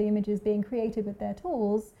control over the images being created with their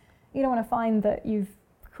tools, you don't want to find that you've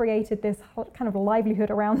created this kind of livelihood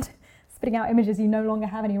around spitting out images you no longer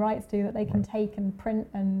have any rights to, that they can take and print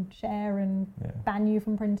and share and ban you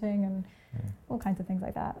from printing and all kinds of things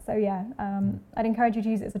like that. So I'd encourage you to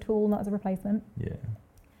use it as a tool, not as a replacement.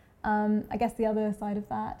 I guess the other side of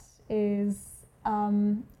that is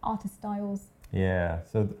artist styles.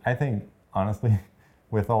 So I think, honestly,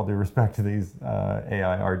 with all due respect to these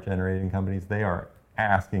AI art generating companies, they are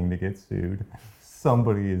asking to get sued.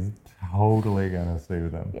 Somebody is totally going to sue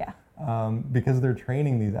them. Because they're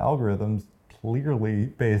training these algorithms clearly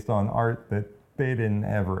based on art that they didn't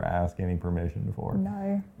ever ask any permission for.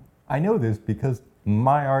 No. I know this because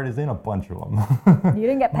my art is in a bunch of them. You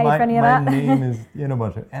didn't get paid for any of that. My name is in a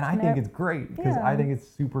bunch of, and I think it's great because I think it's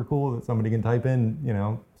super cool that somebody can type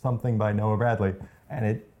in, something by Noah Bradley, and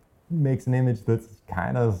it makes an image that's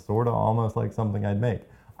kind of, sort of, almost like something I'd make.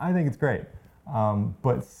 I think it's great.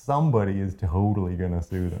 But somebody is totally going to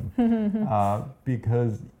sue them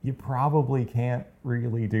because you probably can't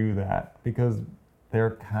really do that because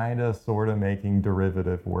they're kind of, sort of making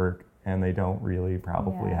derivative work and they don't really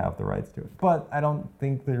probably have the rights to it. But I don't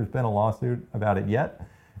think there's been a lawsuit about it yet,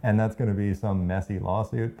 and that's going to be some messy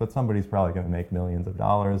lawsuit, but somebody's probably going to make millions of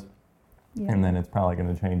dollars, and then it's probably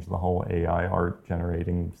going to change the whole AI art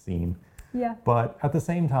generating scene. But at the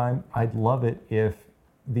same time, I'd love it if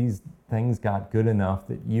these things got good enough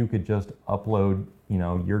that you could just upload,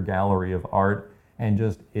 your gallery of art and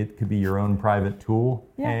it could be your own private tool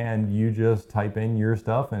and you just type in your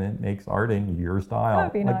stuff and it makes art in your style.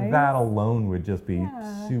 That'd be nice. That alone would just be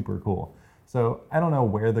super cool. So I don't know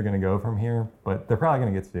where they're going to go from here, but they're probably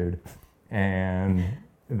going to get sued and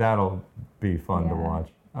that'll be fun to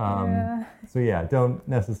watch. So don't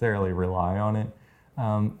necessarily rely on it.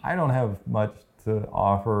 I don't have much to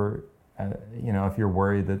offer, if you're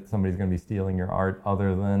worried that somebody's going to be stealing your art,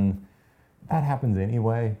 other than that happens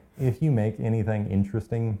anyway. If you make anything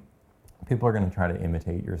interesting, people are going to try to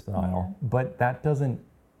imitate your style, but that doesn't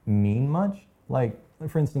mean much. Like,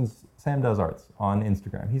 for instance, Sam Does Arts on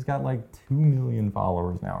Instagram. He's got like 2 million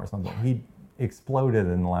followers now or something. He exploded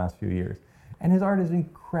in the last few years. And his art is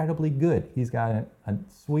incredibly good. He's got a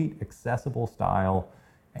sweet, accessible style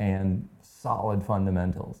and solid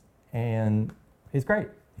fundamentals. And he's great.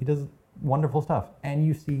 He does wonderful stuff. And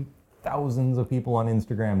you see thousands of people on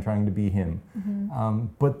Instagram trying to be him.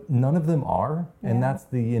 But none of them are. And that's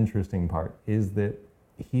the interesting part, is that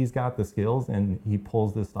he's got the skills and he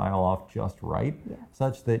pulls this style off just right,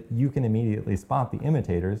 such that you can immediately spot the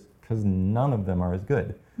imitators because none of them are as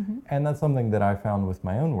good. And that's something that I found with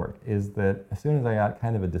my own work, is that as soon as I got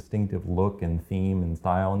kind of a distinctive look and theme and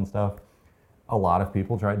style and stuff, a lot of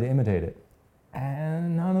people tried to imitate it.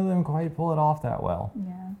 And none of them quite pull it off that well.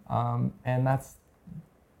 And that's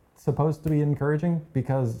supposed to be encouraging,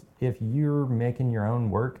 because if you're making your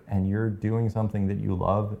own work and you're doing something that you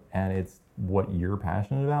love and it's what you're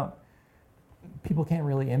passionate about, people can't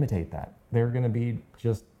really imitate that. They're going to be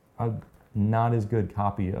just a not as good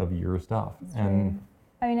copy of your stuff.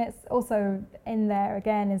 I mean, it's also in there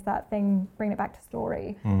again, is that thing, bring it back to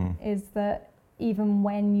story, is that even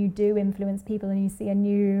when you do influence people and you see a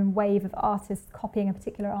new wave of artists copying a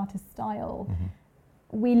particular artist's style,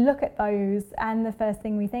 we look at those and the first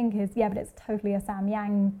thing we think is, but it's totally a Sam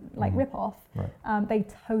Yang ripoff. They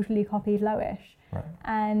totally copied Loish.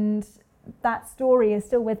 And that story is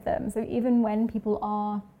still with them. So even when people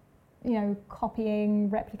are, you know, copying,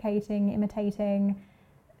 replicating, imitating,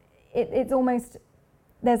 it's almost,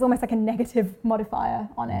 there's almost like a negative modifier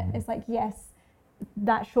on it. It's like, yes,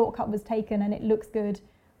 that shortcut was taken and it looks good,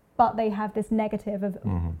 but they have this negative of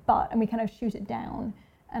but, and we kind of shoot it down.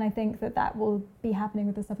 And I think that will be happening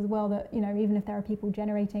with this stuff as well, that, you know, even if there are people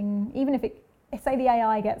generating, even if say the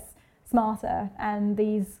AI gets smarter and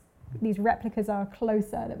these replicas are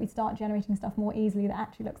closer, that we start generating stuff more easily that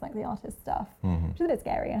actually looks like the artist's stuff, which is a bit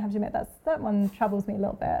scary. And I have to admit, that one troubles me a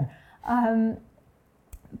little bit.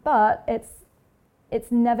 But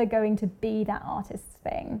it's never going to be that artist's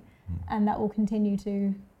thing, and that will continue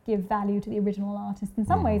to give value to the original artist. In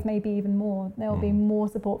some ways, maybe even more. There will be more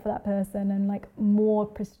support for that person and like more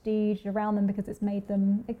prestige around them because it's made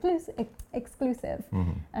them exclusive.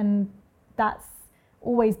 And that's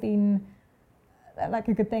always been like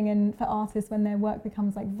a good thing, and for artists when their work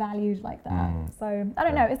becomes like valued like that. So I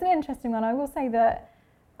don't know, it's an interesting one. I will say that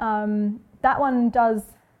that one does,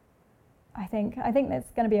 I think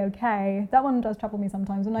that's going to be okay. That one does trouble me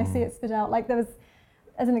sometimes when I see it spit out. Like there was,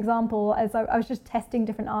 as an example, as I was just testing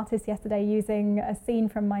different artists yesterday using a scene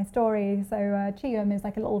from my story. So Chium is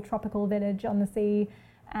like a little tropical village on the sea,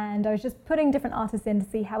 and I was just putting different artists in to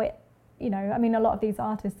see how it, you know, I mean, a lot of these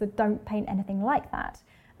artists that don't paint anything like that.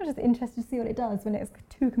 I was just interested to see what it does when it's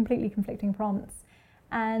two completely conflicting prompts.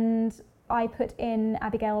 And I put in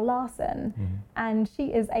Abigail Larson, and she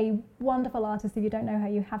is a wonderful artist. If you don't know her,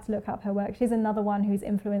 you have to look up her work. She's another one who's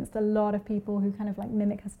influenced a lot of people who kind of like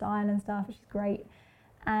mimic her style and stuff. She's great.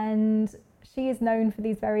 And she is known for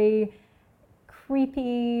these very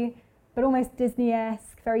creepy, but almost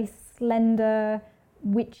Disney-esque, very slender,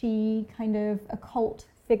 witchy, kind of occult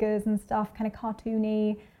figures and stuff, kind of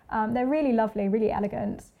cartoony. They're really lovely, really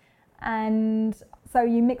elegant. And so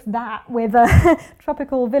you mix that with a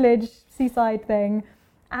tropical village seaside thing,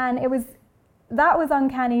 and that was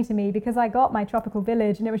uncanny to me because I got my tropical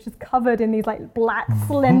village and it was just covered in these like black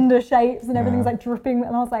slender shapes and everything's like dripping,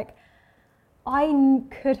 and I was like, I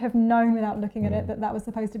could have known without looking at it that was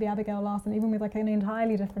supposed to be Abigail Larson, even with like an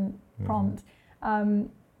entirely different prompt.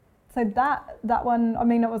 So that one, I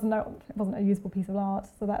mean, it wasn't a usable piece of art,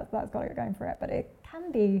 so that's got it going for it. But it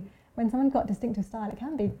can be, when someone's got distinctive style, it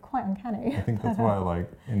can be quite uncanny. I think that's why, like,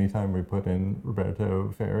 anytime we put in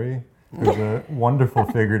Roberto Ferri, who's a wonderful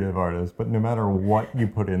figurative artist, but no matter what you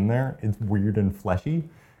put in there, it's weird and fleshy,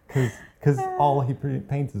 because all he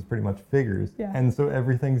paints is pretty much figures, and so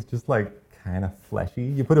everything's just like kind of fleshy.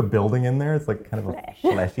 You put a building in there, it's like kind of a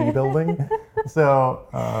fleshy building. So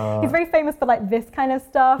he's very famous for like this kind of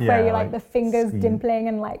stuff, where you like the fingers sweet. dimpling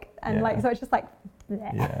and like so it's just like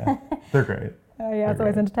they're great. It's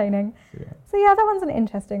always entertaining. So that one's an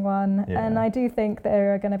interesting one, and I do think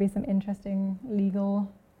there are going to be some interesting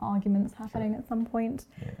legal arguments happening at some point.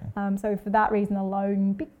 So for that reason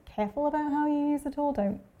alone, be careful about how you use it all.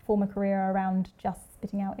 Don't form a career around just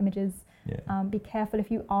spitting out images. Be careful if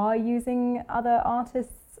you are using other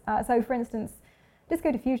artists. So for instance,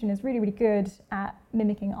 Disco Diffusion is really, really good at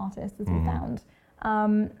mimicking artists, as we found.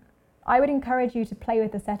 I would encourage you to play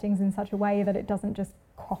with the settings in such a way that it doesn't just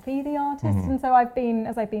copy the artist. And so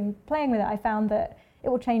as I've been playing with it, I found that it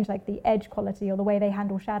will change like the edge quality or the way they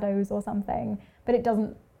handle shadows or something, but it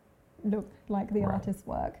doesn't look like the artist's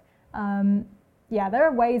work. There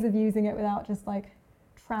are ways of using it without just like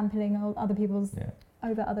trampling over other people's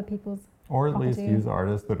or at property. least use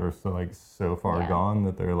artists that are so far gone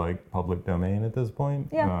that they're like public domain at this point.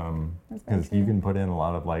 Because you can put in a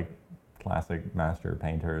lot of like classic master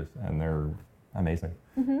painters and they're amazing.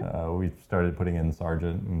 We started putting in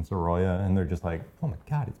Sargent and Sorolla, and they're just like, oh my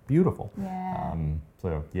god, it's beautiful.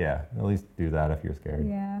 So at least do that if you're scared.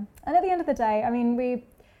 And at the end of the day, I mean,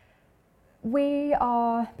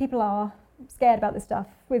 people are scared about this stuff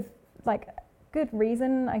with like good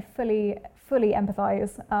reason. I fully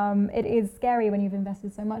empathize. It is scary when you've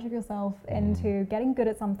invested so much of yourself into getting good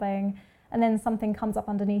at something, and then something comes up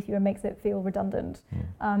underneath you and makes it feel redundant.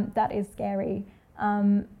 That is scary.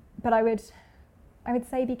 But I would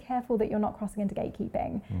say be careful that you're not crossing into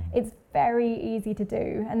gatekeeping. It's very easy to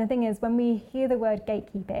do. And the thing is, when we hear the word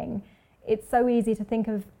gatekeeping, it's so easy to think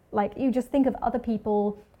of, like, you just think of other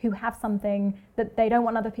people who have something that they don't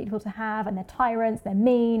want other people to have, and they're tyrants, they're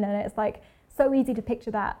mean, and it's like so easy to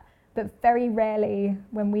picture that. But very rarely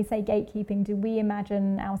when we say gatekeeping do we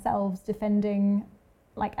imagine ourselves defending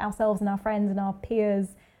like ourselves and our friends and our peers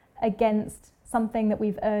against something that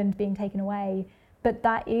we've earned being taken away. But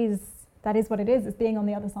that is what it is. It's being on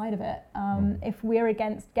the other side of it. If we're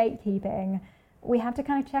against gatekeeping, we have to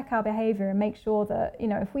kind of check our behavior and make sure that,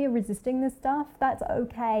 if we are resisting this stuff, that's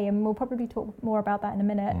okay. And we'll probably talk more about that in a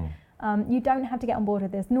minute. You don't have to get on board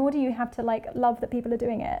with this, nor do you have to like love that people are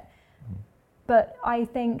doing it. But I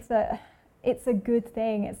think that it's a good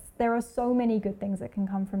thing. There are so many good things that can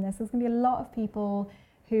come from this. There's going to be a lot of people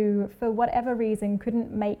who, for whatever reason, couldn't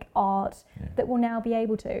make art that will now be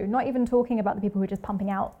able to. Not even talking about the people who are just pumping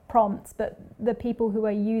out prompts, but the people who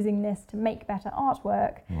are using this to make better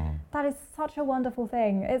artwork. That is such a wonderful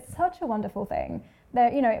thing. It's such a wonderful thing.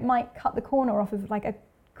 That, you know, it might cut the corner off of like a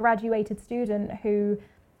graduated student who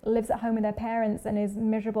lives at home with their parents and is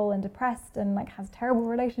miserable and depressed and like has a terrible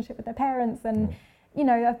relationship with their parents, and you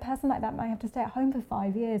know, a person like that might have to stay at home for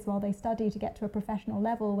 5 years while they study to get to a professional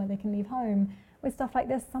level where they can leave home. With stuff like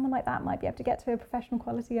this, someone like that might be able to get to a professional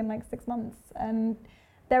quality in like 6 months. And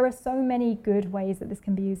there are so many good ways that this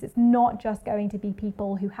can be used. It's not just going to be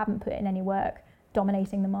people who haven't put in any work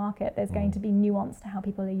dominating the market. There's going to be nuance to how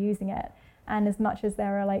people are using it. And as much as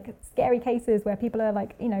there are like scary cases where people are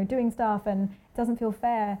like, you know, doing stuff and it doesn't feel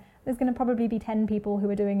fair, there's going to probably be 10 people who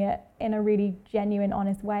are doing it in a really genuine,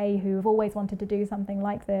 honest way, who have always wanted to do something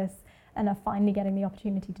like this and are finally getting the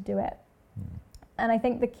opportunity to do it. And I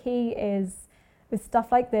think the key is, with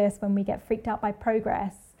stuff like this, when we get freaked out by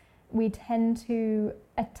progress, we tend to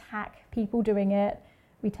attack people doing it.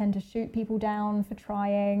 We tend to shoot people down for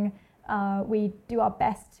trying. We do our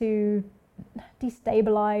best to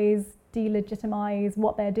destabilize, delegitimize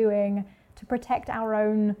what they're doing to protect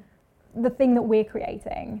the thing that we're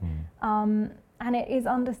creating. And it is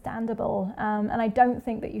understandable. And I don't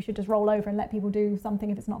think that you should just roll over and let people do something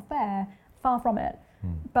if it's not fair. Far from it.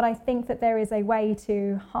 But I think that there is a way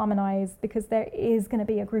to harmonize, because there is going to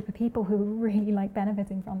be a group of people who really like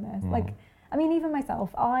benefiting from this. Like, I mean, even myself,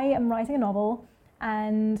 I am writing a novel,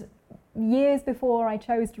 and years before I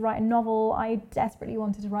chose to write a novel, I desperately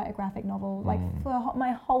wanted to write a graphic novel. Like, for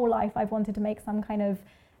my whole life, I've wanted to make some kind of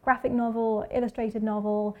graphic novel, illustrated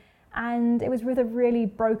novel, and it was with a really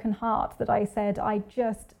broken heart that I said, I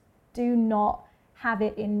just do not have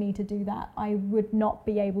it in me to do that. I would not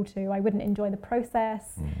be able to. I wouldn't enjoy the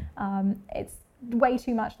process. It's way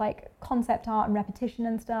too much like concept art and repetition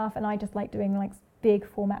and stuff, and I just like doing like big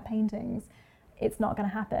format paintings. It's not going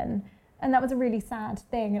to happen. And that was a really sad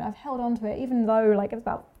thing, and I've held on to it, even though like it was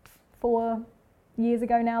about 4 years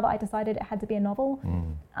ago now that I decided it had to be a novel.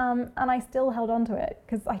 And I still held on to it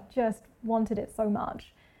because I just wanted it so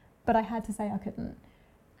much, but I had to say I couldn't.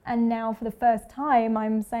 And now for the first time,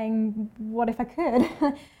 I'm saying, what if I could?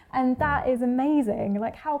 And that is amazing.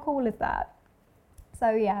 Like, how cool is that? So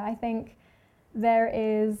yeah, I think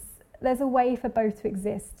there's a way for both to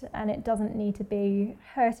exist, and it doesn't need to be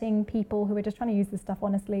hurting people who are just trying to use this stuff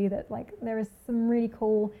honestly. That like, there is some really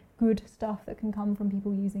cool, good stuff that can come from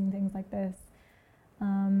people using things like this.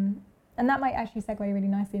 And that might actually segue really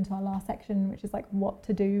nicely into our last section, which is like what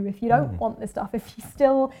to do if you don't want this stuff, if you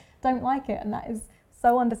still don't like it. And that is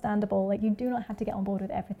so understandable. Like, you do not have to get on board with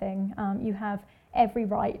everything. You have every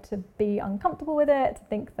right to be uncomfortable with it, to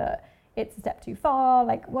think that it's a step too far,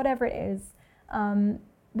 like whatever it is.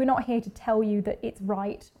 We're not here to tell you that it's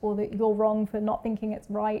right or that you're wrong for not thinking it's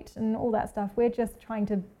right and all that stuff. We're just trying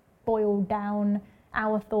to boil down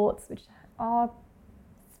our thoughts, which are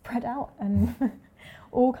spread out and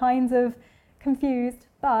all kinds of confused,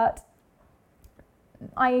 but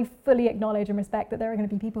I fully acknowledge and respect that there are going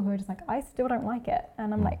to be people who are just like, I still don't like it.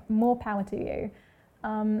 And I'm like, more power to you.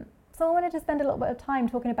 So I wanted to spend a little bit of time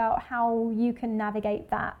talking about how you can navigate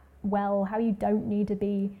that well, how you don't need to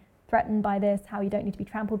be threatened by this, how you don't need to be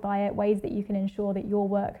trampled by it, ways that you can ensure that your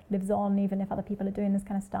work lives on even if other people are doing this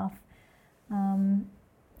kind of stuff.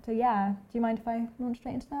 So yeah, do you mind if I launch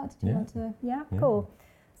straight into that? Do you want to? Yeah, cool.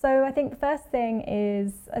 So I think the first thing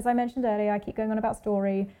is, as I mentioned earlier, I keep going on about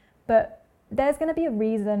story, but there's going to be a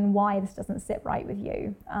reason why this doesn't sit right with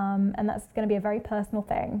you. And that's going to be a very personal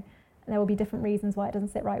thing. There will be different reasons why it doesn't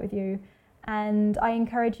sit right with you. And I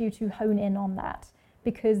encourage you to hone in on that,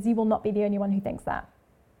 because you will not be the only one who thinks that.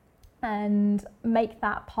 And make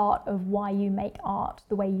that part of why you make art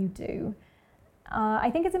the way you do. I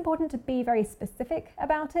think it's important to be very specific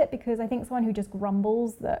about it, because I think someone who just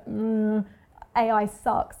grumbles that AI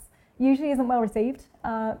sucks usually isn't well received.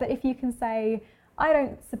 But if you can say, I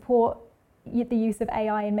don't support the use of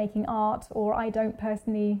AI in making art, or I don't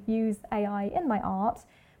personally use AI in my art,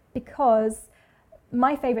 because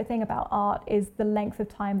my favorite thing about art is the length of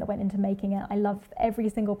time that went into making it. I love every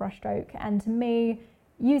single brushstroke, and to me,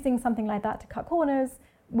 using something like that to cut corners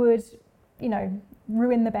would, you know,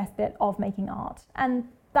 ruin the best bit of making art. And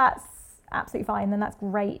that's absolutely fine, and that's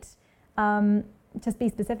great. Just be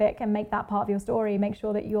specific and make that part of your story. Make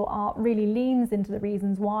sure that your art really leans into the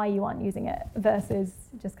reasons why you aren't using it, versus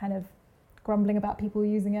just kind of grumbling about people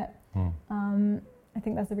using it. I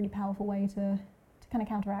think that's a really powerful way to kind of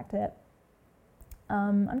counteract it.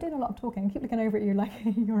 I'm doing a lot of talking. I keep looking over at you like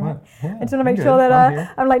you're right. Yeah, I just want to make I'm sure good.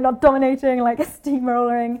 that I'm like not dominating, like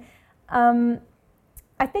steamrolling.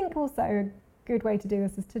 I think also a good way to do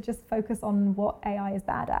this is to just focus on what AI is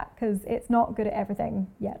bad at, because it's not good at everything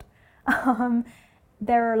yet.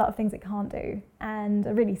 There are a lot of things it can't do, and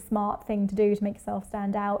a really smart thing to do to make yourself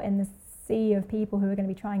stand out in the sea of people who are going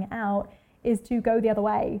to be trying it out is to go the other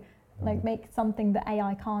way, like make something that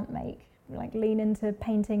AI can't make, like lean into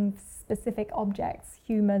painting specific objects,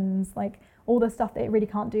 humans, like all the stuff that it really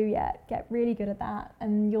can't do yet. Get really good at that,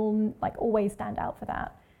 and you'll like always stand out for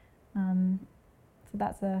that.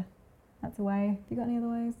 So that's a way. Have you got any other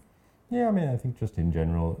ways? Yeah, I mean, I think just in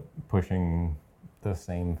general, pushing the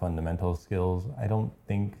same fundamental skills, I don't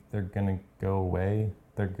think they're going to go away.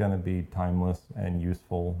 They're going to be timeless and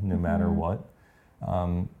useful no matter what.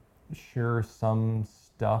 Sure, some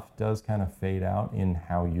stuff does kind of fade out in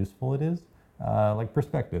how useful it is. Like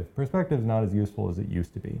perspective. Perspective is not as useful as it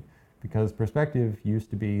used to be, because perspective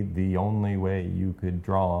used to be the only way you could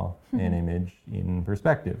draw an image in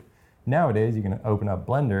perspective. Nowadays, you can open up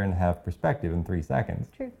Blender and have perspective in 3 seconds.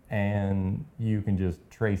 True. And you can just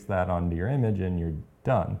trace that onto your image and you're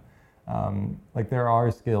done. Like there are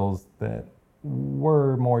skills that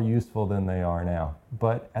were more useful than they are now.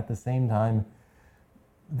 But at the same time,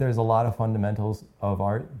 there's a lot of fundamentals of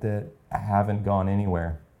art that haven't gone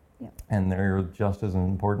anywhere. Yep. And they're just as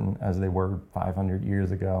important as they were 500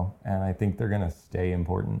 years ago. And I think they're going to stay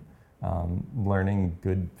important. Learning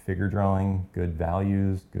good figure drawing, good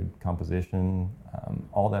values, good composition,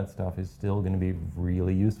 all that stuff is still going to be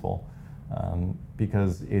really useful,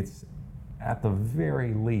 because it's at the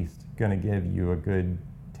very least going to give you a good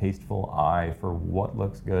tasteful eye for what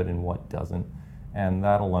looks good and what doesn't, and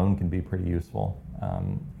that alone can be pretty useful,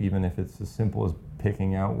 even if it's as simple as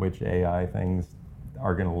picking out which AI things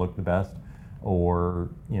are going to look the best, or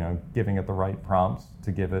giving it the right prompts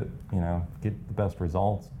to give it get the best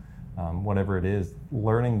results. Whatever it is,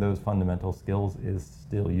 learning those fundamental skills is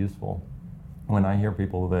still useful. When I hear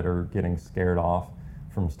people that are getting scared off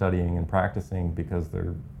from studying and practicing because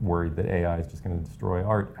they're worried that AI is just going to destroy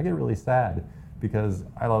art, I get really sad, because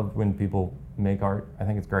I love when people make art. I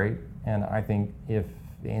think it's great, and I think if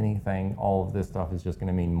anything, all of this stuff is just going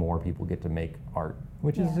to mean more people get to make art,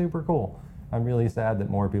 which is super cool. I'm really sad that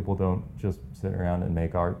more people don't just sit around and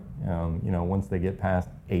make art. Once they get past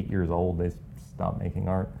 8 years old, they stop making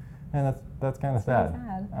art. And that's kind of sad.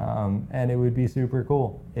 And it would be super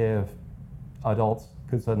cool if adults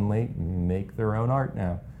could suddenly make their own art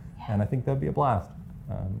now. Yeah. And I think that'd be a blast.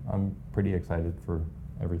 I'm pretty excited for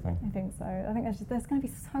everything. I think so. I think there's going to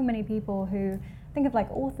be so many people who think of like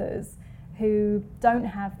authors who don't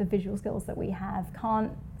have the visual skills that we have,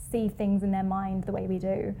 can't see things in their mind the way we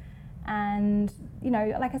do. And,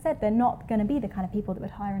 like I said, they're not going to be the kind of people that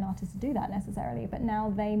would hire an artist to do that necessarily, but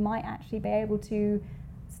now they might actually be able to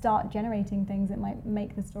start generating things that might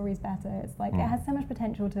make the stories better. It's like it has so much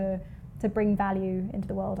potential to bring value into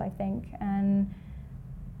the world, I think. And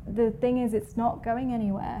the thing is, it's not going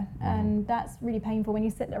anywhere, and that's really painful when you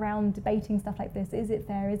sit around debating stuff like this. Is it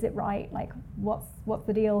fair? Is it right? Like, what's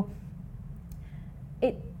the deal?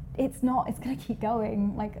 It's not. It's going to keep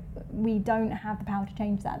going. Like, we don't have the power to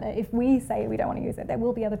change that. If we say we don't want to use it, there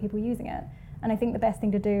will be other people using it. And I think the best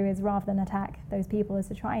thing to do is, rather than attack those people, is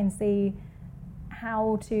to try and see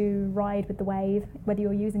how to ride with the wave, whether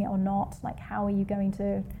you're using it or not. Like, how are you going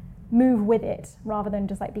to move with it rather than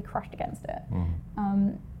just like be crushed against it?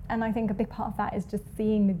 And I think a big part of that is just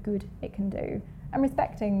seeing the good it can do and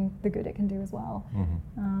respecting the good it can do as well.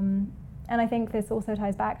 And I think this also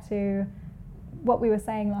ties back to what we were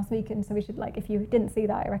saying last week, and so we should, like, if you didn't see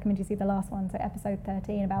that, I recommend you see the last one, so episode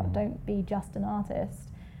 13 about don't be just an artist.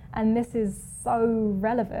 And this is so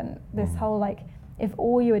relevant, this whole, like, if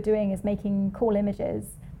all you are doing is making cool images,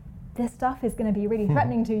 this stuff is going to be really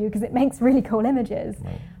threatening to you because it makes really cool images.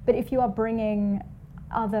 But if you are bringing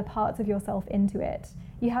other parts of yourself into it,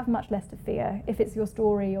 you have much less to fear. If it's your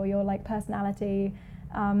story or your like personality,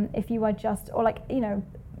 if you are just, or like,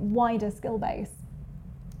 wider skill base,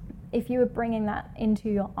 if you are bringing that into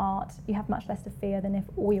your art, you have much less to fear than if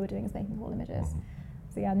all you were doing is making cool images.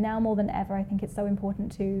 So yeah, now more than ever, I think it's so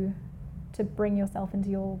important to bring yourself into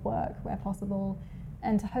your work where possible,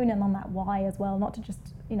 and to hone in on that why as well, not to just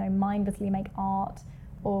mindlessly make art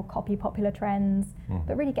or copy popular trends,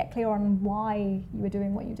 but really get clear on why you are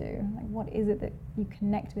doing what you do. Like, what is it that you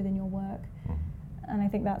connect with in your work? And I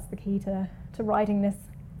think that's the key to riding this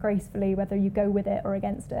gracefully, whether you go with it or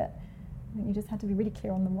against it. I think you just have to be really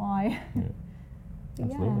clear on the why.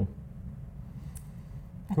 Absolutely.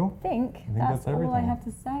 Cool. I think that's all I have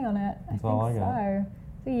to say on it. That's all I got.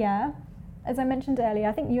 So yeah, as I mentioned earlier,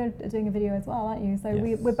 I think you're doing a video as well, aren't you? So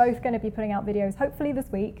Yes. we're both going to be putting out videos, hopefully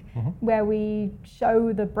this week, where we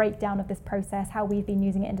show the breakdown of this process, how we've been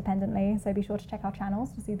using it independently. So be sure to check our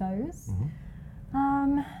channels to see those.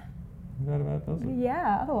 That about does it.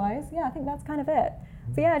 Yeah, otherwise, yeah, I think that's kind of it.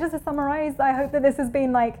 So yeah, just to summarize, I hope that this has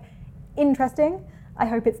been like interesting. I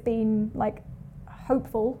hope it's been like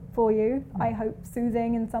hopeful for you. I hope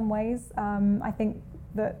soothing in some ways. I think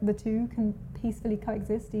that the two can peacefully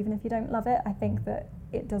coexist even if you don't love it. I think that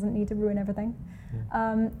it doesn't need to ruin everything.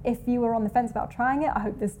 If you were on the fence about trying it, I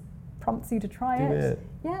hope this prompts you to try Do it. it.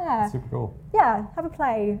 Yeah. Super cool. Yeah, have a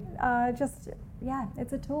play. Yeah,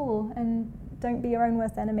 it's a tool, and don't be your own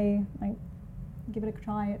worst enemy. Like, give it a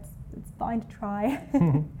try. It's fine to try.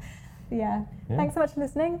 Yeah. Yeah. Thanks so much for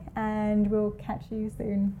listening, and we'll catch you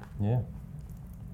soon. Yeah.